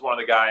 Nolan's one of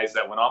the guys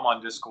that when I'm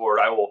on Discord,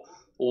 I will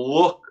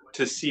look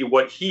to see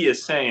what he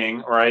is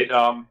saying, right?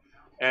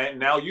 And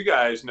now you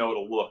guys know to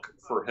look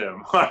for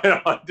him.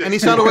 And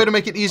he's found a way to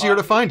make it easier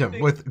to find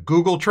him with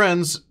Google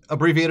Trends,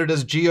 abbreviated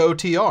as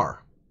GOTR.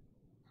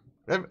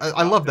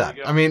 I love that.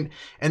 I mean,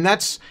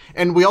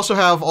 and we also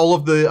have all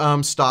of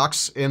the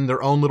stocks in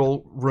their own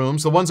little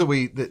rooms. The ones that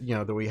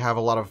we have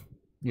a lot of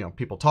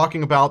people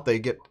talking about. They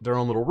get their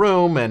own little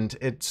room, and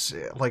it's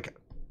like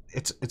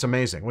it's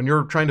amazing when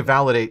you're trying to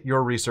validate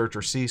your research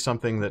or see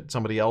something that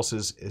somebody else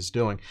is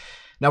doing.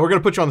 Now we're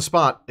going to put you on the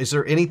spot. Is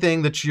there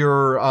anything that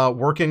you're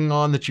working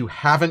on that you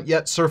haven't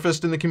yet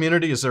surfaced in the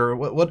community? Is there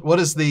what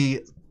is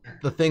the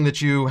thing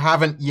that you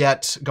haven't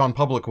yet gone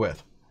public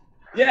with?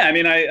 Yeah, I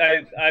mean,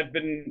 I've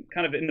been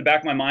kind of in the back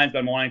of my mind,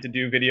 been wanting to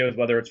do videos,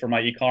 whether it's for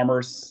my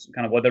e-commerce,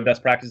 kind of what are the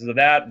best practices of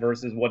that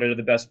versus what are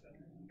the best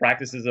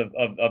practices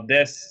of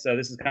this. So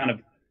this is kind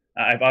of,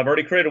 I've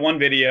already created one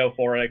video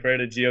for it. I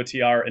created a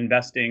GOTR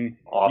investing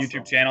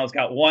YouTube channel. It's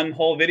got one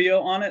whole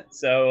video on it.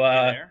 So,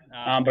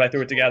 but I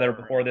threw it together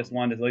before this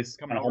one to at least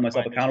kind of hold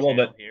myself accountable.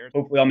 But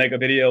hopefully I'll make a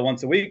video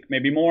once a week,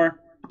 maybe more.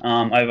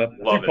 I have a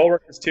few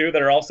coworkers too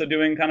that are also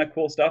doing kind of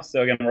cool stuff.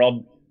 So again, we're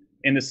all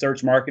in the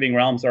search marketing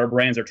realm, so our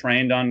brains are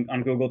trained on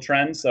Google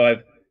Trends. So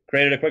I've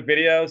created a quick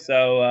video.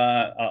 So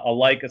a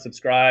like, a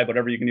subscribe,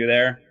 whatever you can do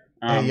there.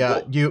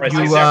 You've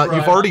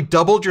already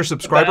doubled your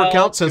subscriber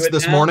count since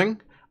this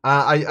morning.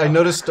 I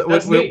noticed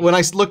when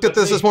I looked at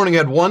this morning, you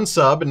had 1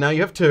 sub, and now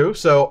you have 2.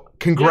 So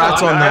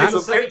congrats on that.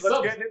 Let's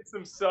get him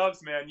some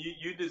subs, man.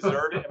 You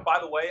deserve it. And by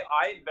the way,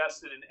 I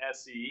invested in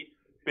SE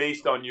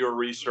based on your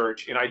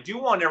research, and I do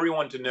want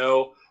everyone to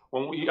know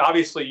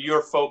obviously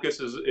your focus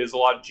is a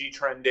lot of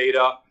G-Trend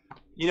data.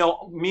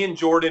 Me and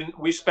Jordan,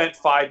 we spent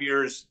 5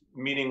 years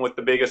meeting with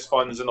the biggest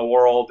funds in the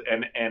world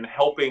and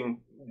helping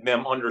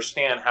them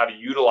understand how to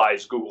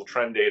utilize Google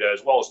Trend data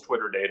as well as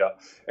Twitter data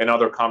and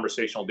other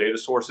conversational data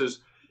sources.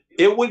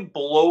 It would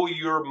blow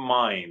your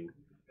mind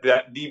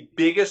that the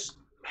biggest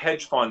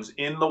hedge funds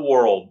in the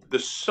world,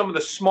 some of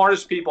the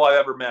smartest people I've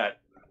ever met,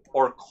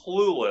 are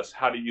clueless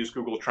how to use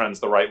Google Trends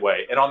the right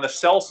way. And on the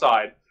sell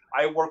side,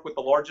 I work with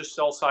the largest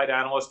sell side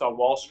analyst on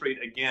Wall Street,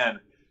 again,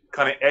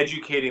 kind of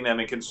educating them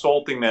and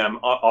consulting them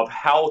of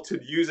how to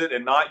use it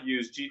and not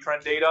use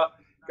G-Trend data.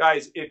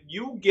 Guys, if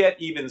you get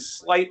even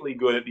slightly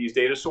good at these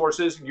data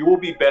sources, you will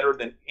be better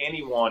than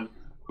anyone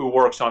who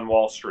works on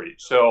Wall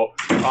Street. So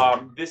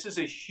this is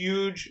a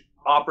huge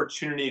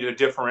opportunity to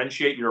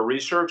differentiate your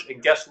research.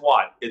 And guess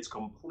what? It's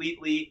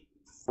completely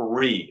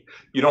free.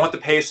 You don't have to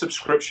pay a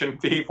subscription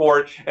fee for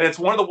it. And it's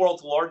one of the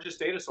world's largest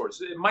data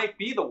sources. It might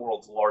be the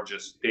world's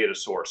largest data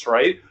source,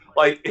 right?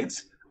 Like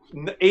it's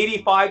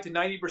 85 to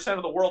 90%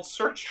 of the world's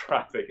search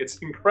traffic. It's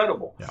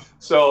incredible. Yeah.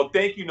 So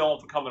thank you,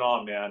 Nolan, for coming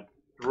on, man.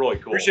 Really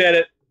cool. Appreciate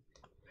it.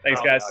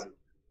 Thanks, guys.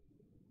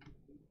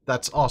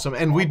 That's awesome.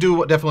 And we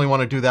do definitely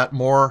want to do that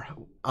more.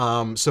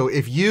 So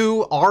if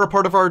you are a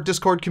part of our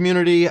Discord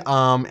community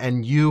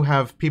and you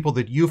have people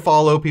that you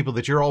follow, people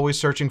that you're always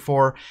searching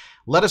for,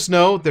 let us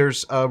know.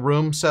 There's a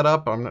room set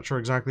up. I'm not sure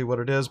exactly what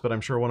it is, but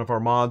I'm sure one of our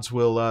mods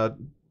will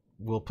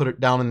put it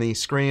down in the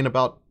screen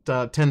about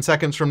 10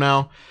 seconds from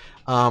now.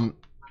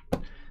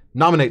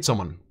 Nominate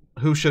someone.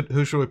 Who should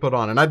we put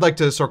on? And I'd like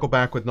to circle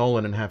back with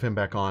Nolan and have him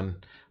back on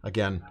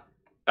again.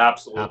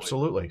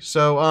 Absolutely.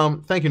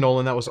 So thank you,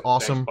 Nolan. That was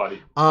awesome.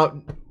 Thanks,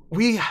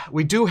 buddy.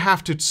 We do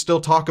have to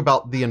still talk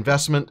about the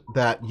investment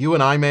that you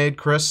and I made.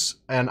 Chris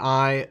and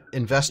I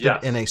invested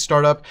in a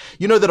startup.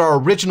 You know that our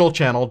original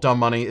channel, Dumb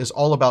Money, is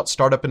all about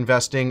startup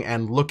investing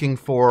and looking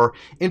for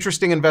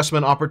interesting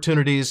investment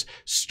opportunities,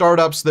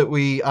 startups that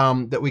we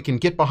can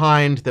get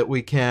behind, that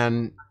we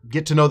can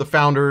get to know the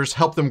founders,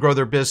 help them grow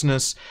their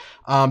business.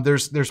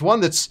 There's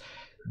one that's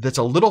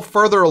a little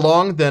further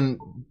along than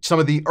some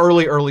of the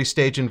early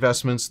stage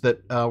investments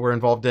that we're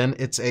involved in.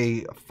 It's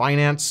a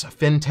finance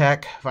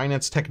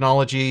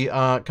technology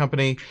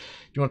company. Do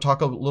you want to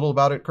talk a little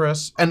about it,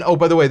 Chris? And oh,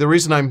 by the way, the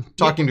reason I'm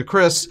talking to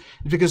Chris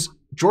is because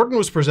Jordan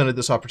was presented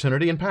this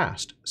opportunity and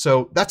passed.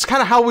 So that's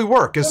kind of how we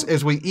work,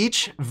 is we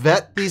each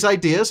vet these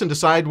ideas and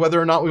decide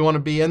whether or not we want to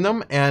be in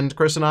them. And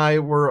Chris and I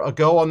were a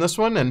go on this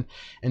one,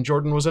 and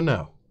Jordan was a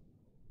no.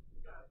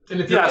 And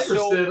if you're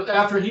interested,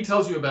 after he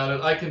tells you about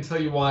it, I can tell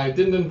you why I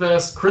didn't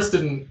invest. Chris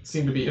didn't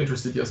seem to be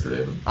interested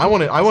yesterday. I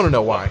want to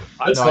know why.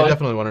 I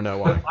definitely want to know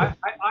why.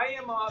 I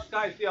am,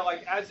 guys,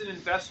 like as an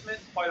investment,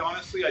 quite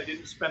honestly, I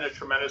didn't spend a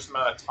tremendous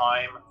amount of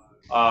time,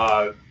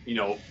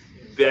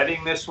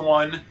 vetting this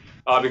one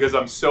because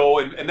I'm so,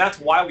 and that's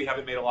why we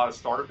haven't made a lot of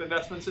startup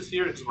investments this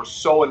year, because we're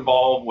so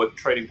involved with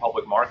trading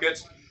public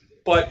markets.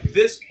 But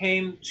this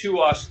came to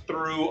us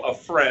through a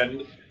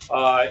friend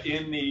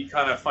in the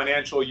kind of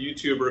financial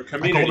YouTuber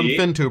community. I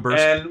call them FinTubers.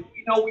 And,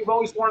 we've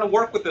always wanted to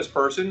work with this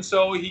person.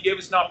 So he gave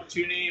us an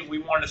opportunity and we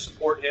wanted to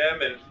support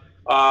him.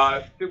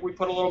 And we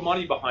put a little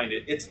money behind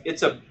it.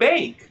 It's a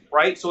bank,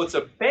 right? So it's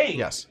a bank.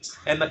 Yes.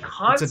 And the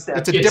concept.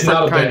 It's a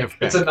different kind of bank.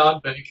 It's a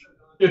non-bank.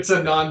 It's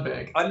a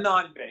non-bank. A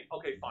non-bank.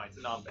 Okay, fine. It's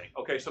a non-bank.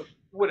 Okay, so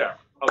whatever.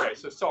 Okay,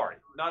 so sorry.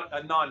 Not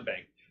a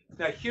non-bank.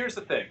 Now, here's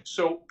the thing.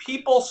 So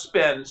people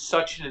spend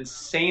such an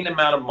insane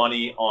amount of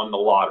money on the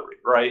lottery,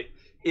 right?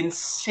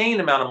 Insane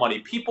amount of money.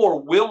 People are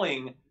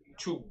willing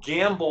to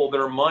gamble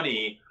their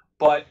money,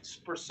 but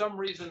for some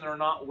reason they're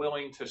not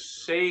willing to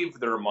save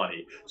their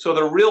money. So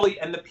they're really,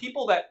 and the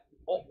people that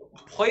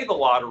play the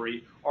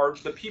lottery are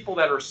the people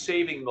that are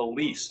saving the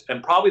least,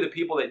 and probably the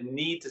people that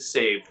need to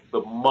save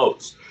the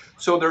most.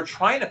 So they're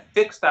trying to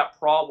fix that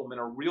problem in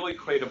a really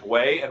creative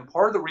way. And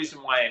part of the reason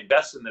why I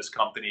invest in this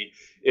company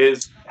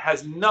has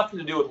nothing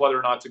to do with whether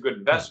or not it's a good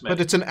investment. But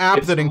it's an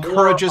app that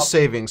encourages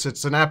savings.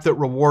 It's an app that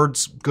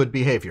rewards good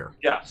behavior.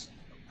 Yes.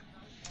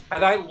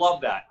 And I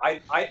love that.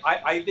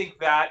 I think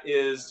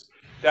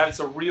that's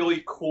a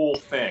really cool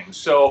thing.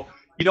 So,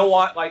 you know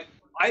what? Like,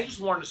 I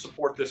just wanted to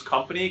support this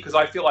company because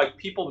I feel like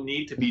people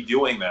need to be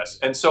doing this.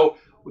 And so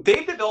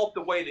they've developed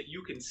a way that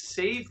you can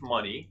save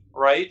money,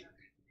 right?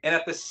 And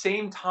at the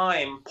same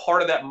time,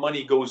 part of that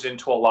money goes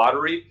into a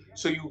lottery.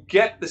 So you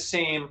get the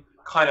same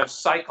kind of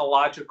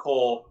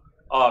psychological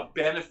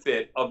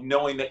benefit of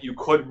knowing that you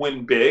could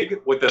win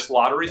big with this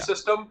lottery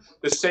system,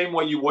 the same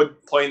way you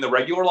would playing the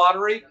regular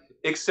lottery,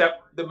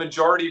 except the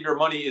majority of your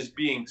money is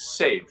being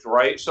saved,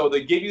 right? So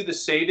they give you the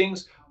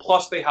savings,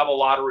 plus they have a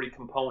lottery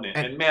component.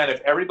 And man,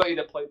 if everybody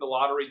that played the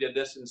lottery did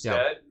this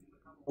instead,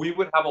 we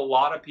would have a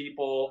lot of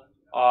people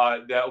who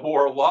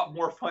are a lot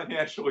more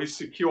financially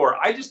secure.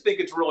 I just think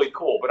it's really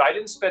cool, but I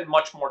didn't spend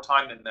much more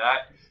time than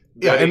that.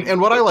 Yeah, and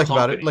what I like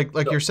about it,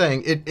 like you're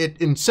saying, it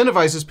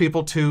incentivizes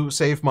people to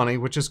save money,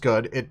 which is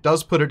good. It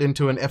does put it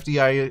into an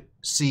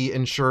FDIC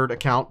insured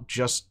account,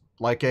 just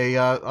like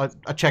a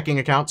checking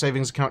account,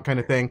 savings account kind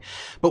of thing.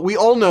 But we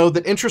all know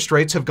that interest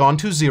rates have gone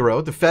to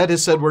zero. The Fed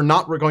has said we're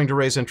going to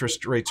raise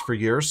interest rates for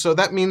years. So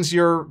that means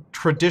your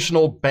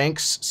traditional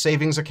bank's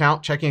savings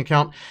account, checking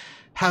account,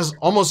 has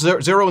almost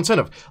zero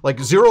incentive. Like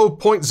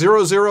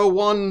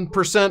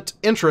 0.001%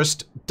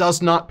 interest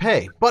does not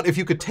pay. But if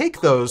you could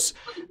take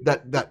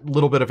that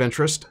little bit of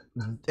interest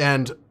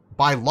and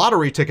buy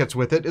lottery tickets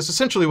with it, is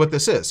essentially what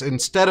this is.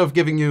 Instead of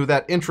giving you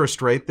that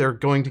interest rate, they're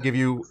going to give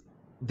you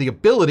the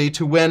ability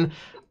to win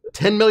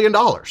 $10 million,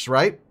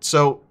 right?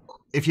 So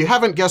if you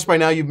haven't guessed by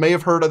now, you may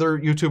have heard other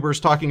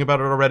YouTubers talking about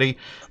it already.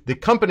 The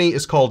company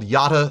is called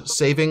Yotta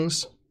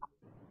Savings.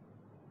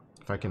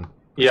 If I can.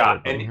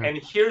 Yeah, and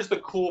here's the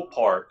cool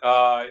part.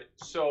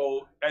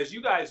 So as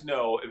you guys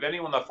know, if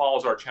anyone that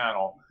follows our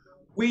channel,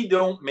 we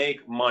don't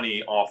make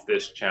money off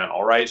this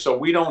channel, right? So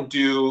we don't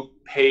do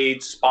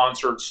paid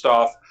sponsored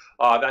stuff.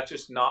 That's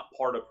just not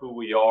part of who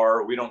we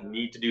are. We don't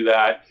need to do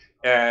that.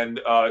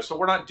 And so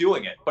we're not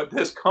doing it. But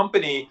this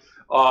company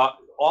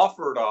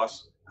offered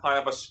us kind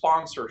of a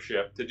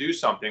sponsorship to do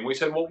something. We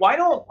said, well, why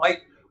don't,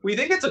 we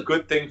think it's a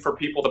good thing for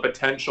people to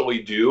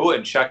potentially do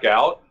and check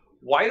out.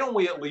 Why don't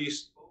we at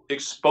least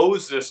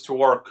expose this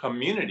to our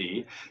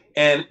community,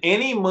 and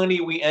any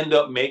money we end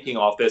up making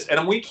off this,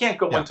 and we can't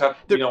go into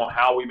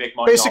how we make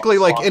money. Basically,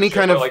 like any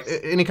kind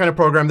of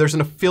program, there's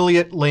an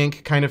affiliate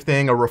link kind of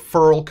thing, a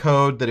referral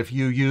code that if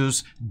you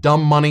use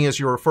dumb money as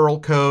your referral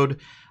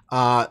code,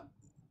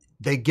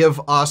 they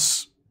give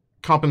us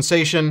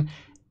compensation,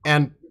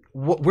 and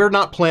we're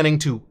not planning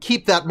to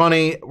keep that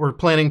money. We're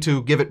planning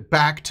to give it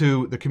back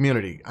to the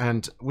community,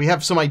 and we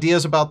have some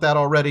ideas about that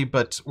already,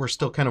 but we're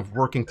still kind of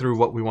working through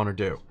what we want to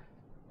do.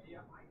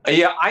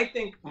 Yeah, I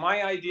think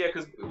my idea,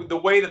 because the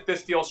way that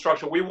this deal is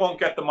structured, we won't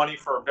get the money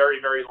for a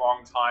very, very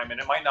long time, and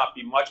it might not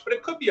be much, but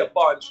it could be a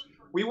bunch.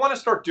 We want to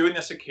start doing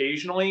this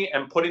occasionally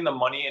and putting the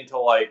money into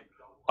like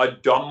a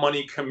dumb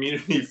money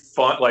community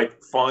fund,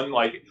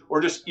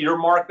 or just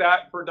earmark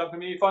that for a dumb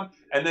community fund,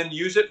 and then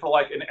use it for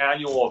like an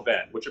annual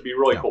event, which would be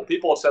really cool.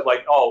 People have said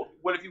like, oh,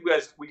 what if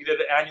we did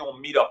an annual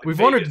meetup in We've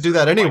Vegas wanted to do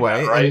that anyway,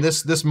 like that, right? and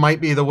this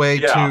might be the way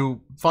to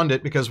fund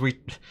it, because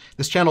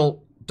this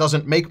channel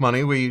doesn't make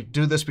money. We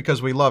do this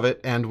because we love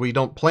it, and we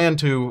don't plan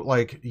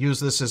to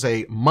use this as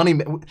a money.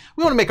 We want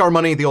to make our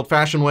money the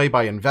old-fashioned way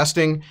by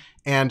investing,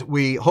 and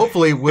we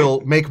hopefully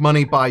will make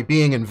money by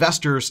being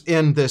investors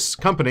in this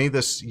company,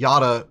 this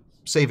Yotta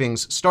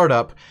Savings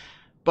startup.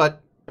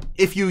 But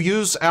if you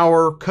use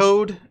our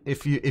code,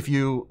 if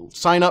you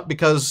sign up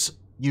because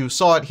you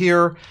saw it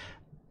here,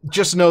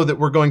 just know that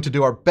we're going to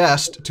do our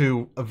best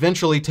to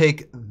eventually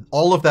take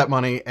all of that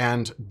money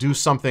and do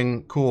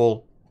something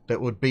cool that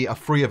would be a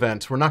free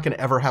event. We're not going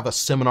to ever have a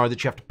seminar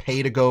that you have to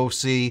pay to go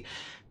see,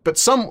 but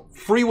some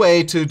free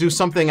way to do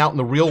something out in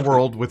the real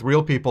world with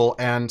real people.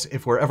 And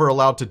if we're ever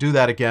allowed to do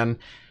that again,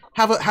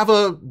 have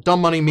a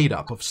dumb money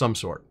meetup of some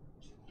sort.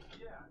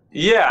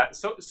 Yeah.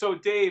 So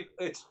Dave,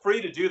 it's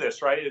free to do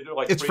this, right?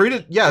 It's free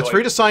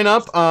to sign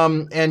up.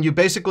 And you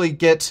basically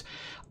get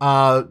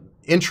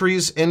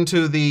entries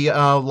into the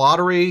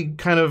lottery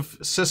kind of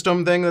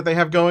system thing that they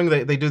have going.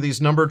 They do these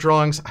number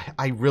drawings.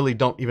 I really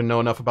don't even know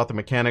enough about the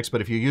mechanics,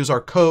 but if you use our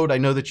code, I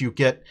know that you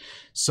get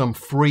some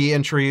free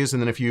entries.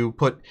 And then if you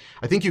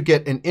I think you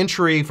get an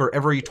entry for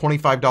every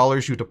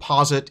 $25 you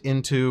deposit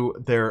into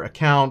their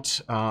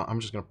account. I'm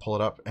just going to pull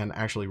it up and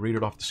actually read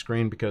it off the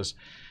screen because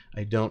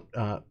I don't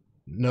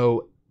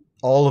know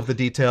all of the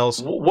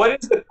details.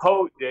 What is the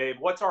code, Dave?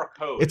 What's our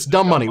code? It's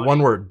dumb money.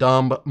 One word,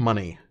 dumb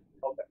money.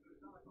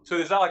 So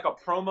is that like a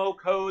promo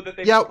code that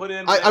they Yeah, put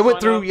in? I went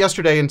through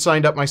yesterday and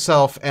signed up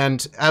myself,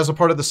 and as a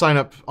part of the sign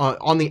up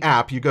on the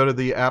app, you go to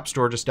the App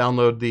Store, just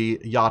download the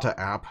Yata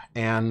app,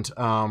 and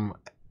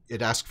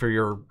it asks for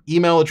your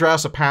email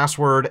address, a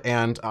password,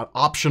 and an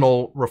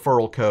optional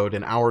referral code,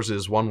 and ours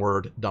is one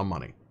word, dumb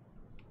money.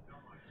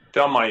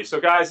 Dumb money. So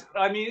guys,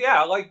 I mean,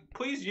 yeah, like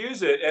please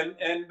use it, and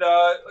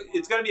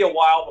it's going to be a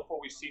while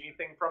before we see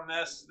anything from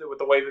this with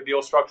the way the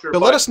deal's structured.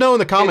 But let us know in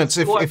the comments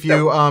if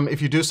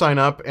you do sign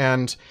up,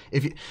 and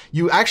if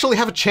you actually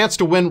have a chance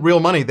to win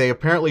real money. They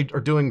apparently are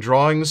doing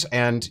drawings,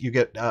 and you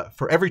get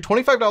for every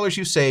 $25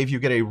 you save, you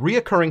get a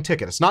reoccurring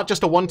ticket. It's not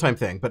just a one-time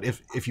thing, but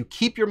if you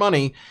keep your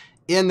money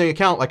in the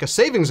account like a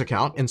savings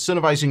account,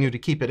 incentivizing you to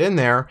keep it in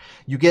there,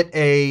 you get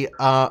a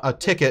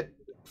ticket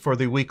for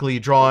the weekly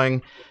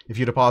drawing. If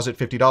you deposit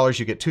 $50,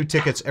 you get 2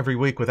 tickets every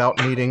week without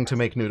needing to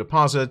make new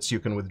deposits. You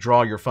can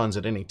withdraw your funds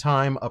at any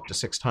time, up to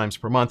 6 times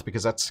per month,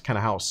 because that's kind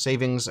of how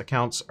savings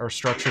accounts are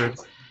structured.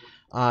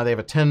 They have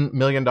a $10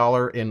 million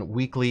in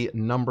weekly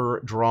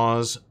number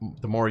draws.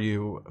 The more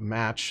you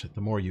match,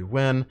 the more you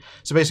win.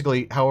 So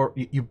basically, how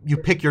you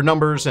pick your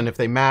numbers, and if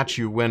they match,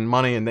 you win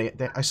money. And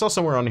I saw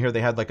somewhere on here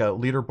they had like a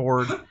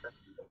leaderboard.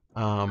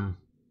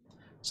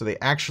 So they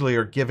actually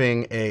are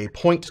giving a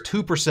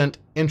 0.2%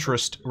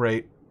 interest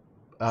rate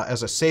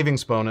as a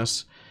savings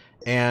bonus,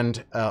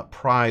 and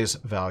prize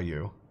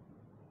value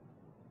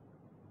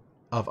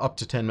of up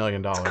to $10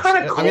 million. It's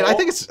kind of cool. I mean, I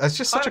think it's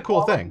just such a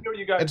cool thing.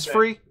 It's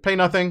free, pay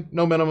nothing,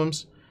 no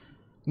minimums,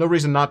 no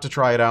reason not to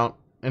try it out.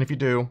 And if you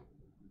do,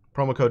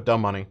 promo code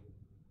dumb money.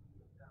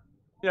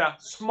 Yeah,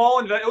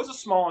 it was a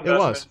small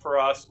investment for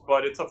us,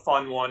 but it's a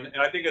fun one, and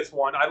I think it's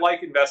one. I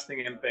like investing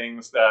in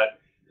things that.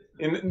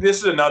 And this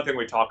is another thing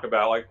we talk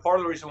about. Like, part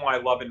of the reason why I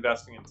love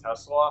investing in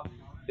Tesla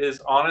is,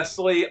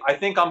 honestly, I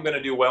think I'm going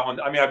to do well.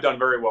 I mean, I've done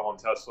very well in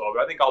Tesla,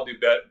 but I think I'll do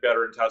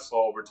better in Tesla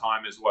over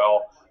time as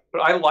well.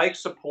 But I like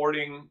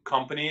supporting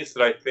companies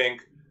that I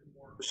think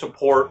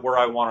support where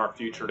I want our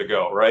future to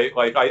go, right?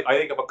 Like, I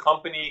think if a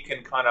company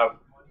can kind of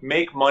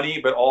make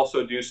money, but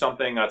also do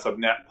something that's a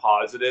net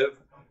positive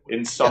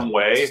in some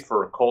way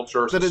for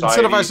culture, society,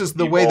 that incentivizes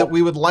the way that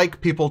we would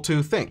like people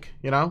to think,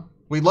 you know?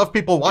 We love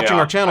people watching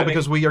our channel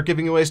because we are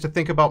giving you ways to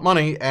think about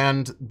money,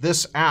 and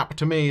this app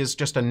to me is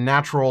just a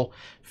natural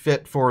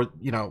fit for,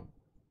 you know,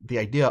 the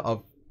idea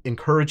of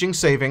encouraging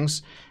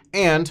savings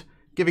and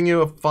giving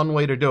you a fun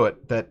way to do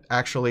it that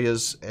actually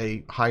is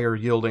a higher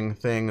yielding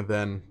thing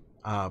than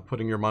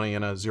putting your money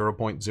in a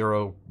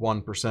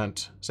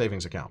 0.01%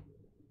 savings account.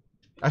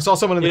 I saw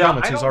someone in the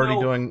comments who's already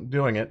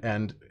doing it,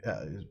 and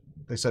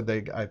they said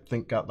they, I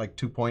think, got like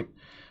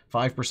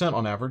 2.5%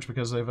 on average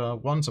because they've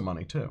won some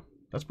money too.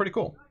 That's pretty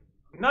cool.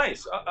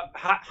 Nice.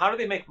 How do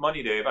they make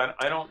money, Dave?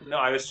 I don't know.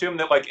 I assume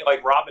that like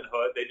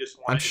Robinhood, they just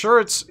want. I'm sure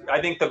it's.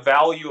 I think the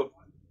value of.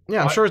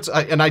 Yeah, I'm sure it's.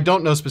 And I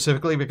don't know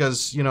specifically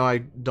because, you know, I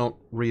don't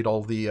read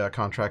all the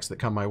contracts that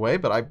come my way,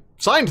 but I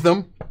signed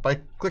them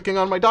by clicking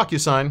on my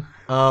DocuSign.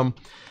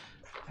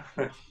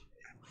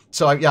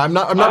 So I'm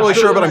not really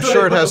sure, but I'm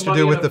sure it has to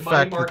do with the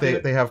fact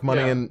that they have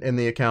money in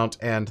the account,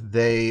 and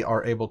they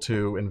are able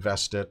to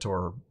invest it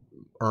or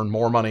earn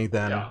more money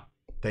than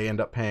they end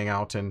up paying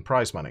out in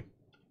prize money.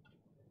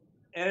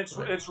 And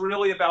it's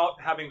really about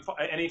having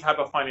any type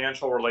of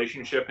financial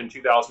relationship in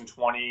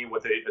 2020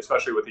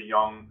 especially with a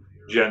young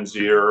Gen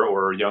Zer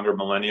or younger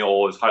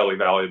millennial is highly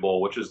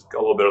valuable, which is a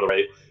little bit of the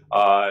rate.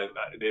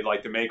 They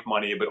like to make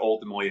money, but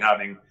ultimately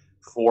having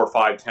 4,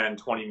 5, 10,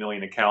 20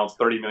 million accounts,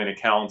 30 million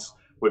accounts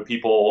with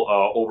people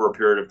over a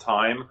period of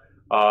time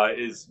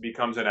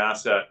becomes an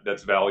asset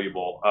that's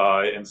valuable.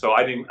 And so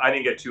I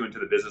didn't get too into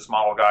the business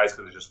model, guys,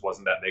 because it just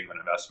wasn't that big of an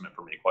investment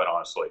for me, quite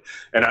honestly.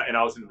 And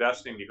I was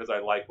investing because I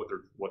like what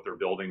they're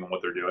building and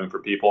what they're doing for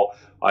people.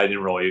 I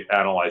didn't really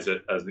analyze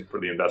it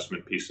for the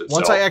investment piece itself.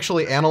 Once I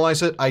actually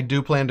analyze it, I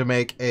do plan to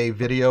make a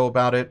video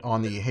about it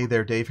on the Hey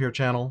There Dave Here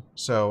channel.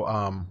 So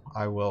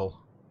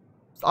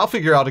I'll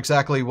figure out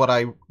exactly what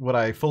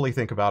I fully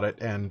think about it,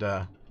 and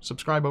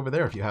subscribe over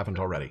there if you haven't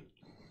already.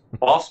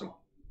 Awesome.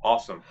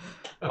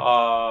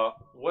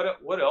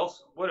 What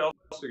else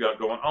we got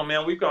going? Oh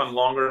man, we've gone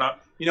longer than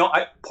you know.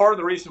 Part of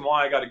the reason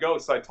why I got to go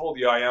is I told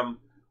you I'm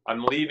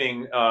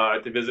leaving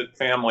to visit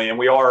family,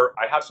 and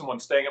I have someone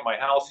staying at my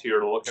house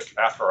here to look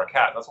after our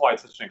cat. That's why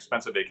it's such an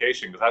expensive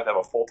vacation, because I have to have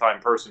a full-time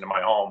person in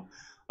my home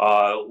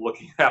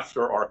looking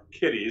after our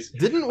kitties.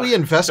 Didn't we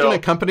invest in a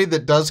company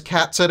that does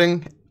cat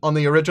sitting on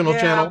the original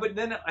channel? Yeah, but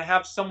then I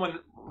have someone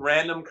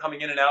random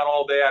coming in and out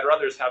all day. I'd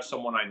rather just have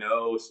someone I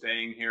know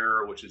staying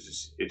here, which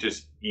is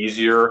just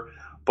easier.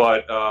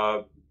 But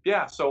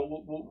yeah,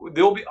 so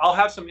I'll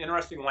have some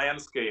interesting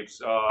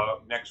landscapes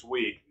next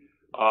week.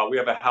 We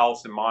have a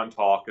house in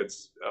Montauk.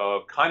 It's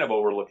kind of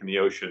overlooking the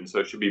ocean, so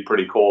it should be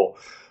pretty cool.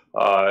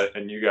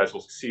 And you guys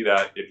will see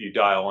that if you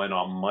dial in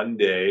on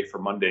Monday for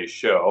Monday's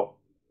show.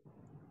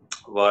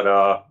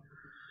 But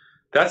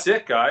that's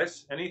it,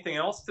 guys. Anything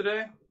else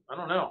today? I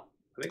don't know.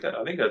 I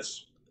think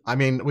that's. I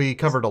mean, we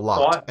covered a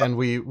lot, and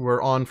we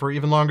were on for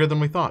even longer than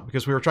we thought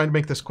because we were trying to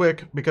make this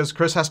quick because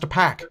Chris has to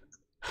pack.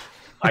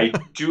 I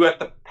do have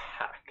to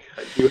pack.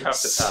 do have to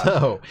pass.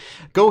 So,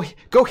 go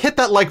hit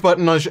that like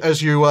button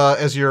as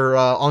you're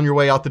on your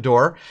way out the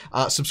door.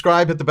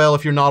 Subscribe, hit the bell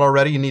if you're not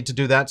already. You need to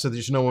do that so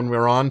that you know when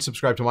we're on.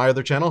 Subscribe to my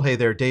other channel. Hey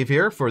there, Dave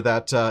here for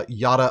that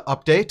Yada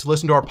update.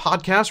 Listen to our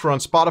podcast. We're on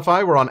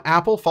Spotify. We're on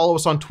Apple. Follow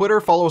us on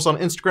Twitter. Follow us on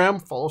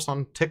Instagram. Follow us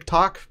on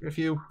TikTok if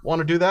you want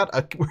to do that.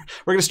 We're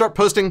going to start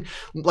posting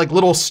like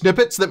little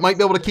snippets that might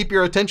be able to keep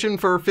your attention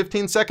for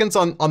 15 seconds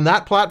on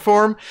that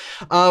platform.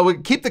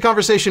 We keep the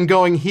conversation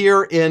going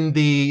here in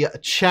the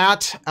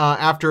chat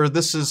after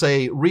this is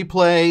a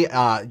replay.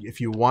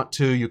 If you want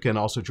to, you can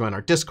also join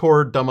our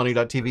Discord,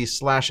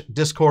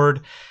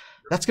 dumbmoney.tv/Discord.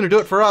 That's going to do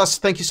it for us.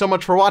 Thank you so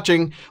much for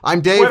watching.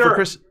 I'm Dave for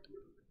Chris.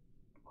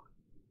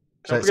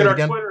 Don't forget our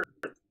Twitter.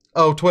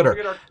 Oh, Twitter. Don't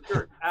forget our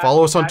Twitter.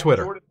 Follow us on at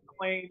Twitter. Jordan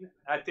McClain,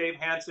 at Dave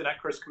Hansen, at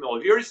Chris Camillo.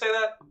 Did you already say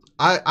that?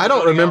 I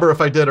don't remember if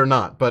I did or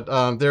not, but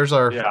there's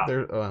our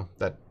Yeah.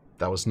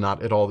 that was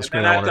not at all the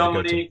screen And I at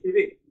wanted to go to. Dumb Money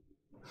TV.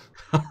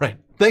 All right.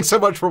 Thanks so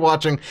much for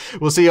watching.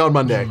 We'll see you on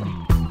Monday.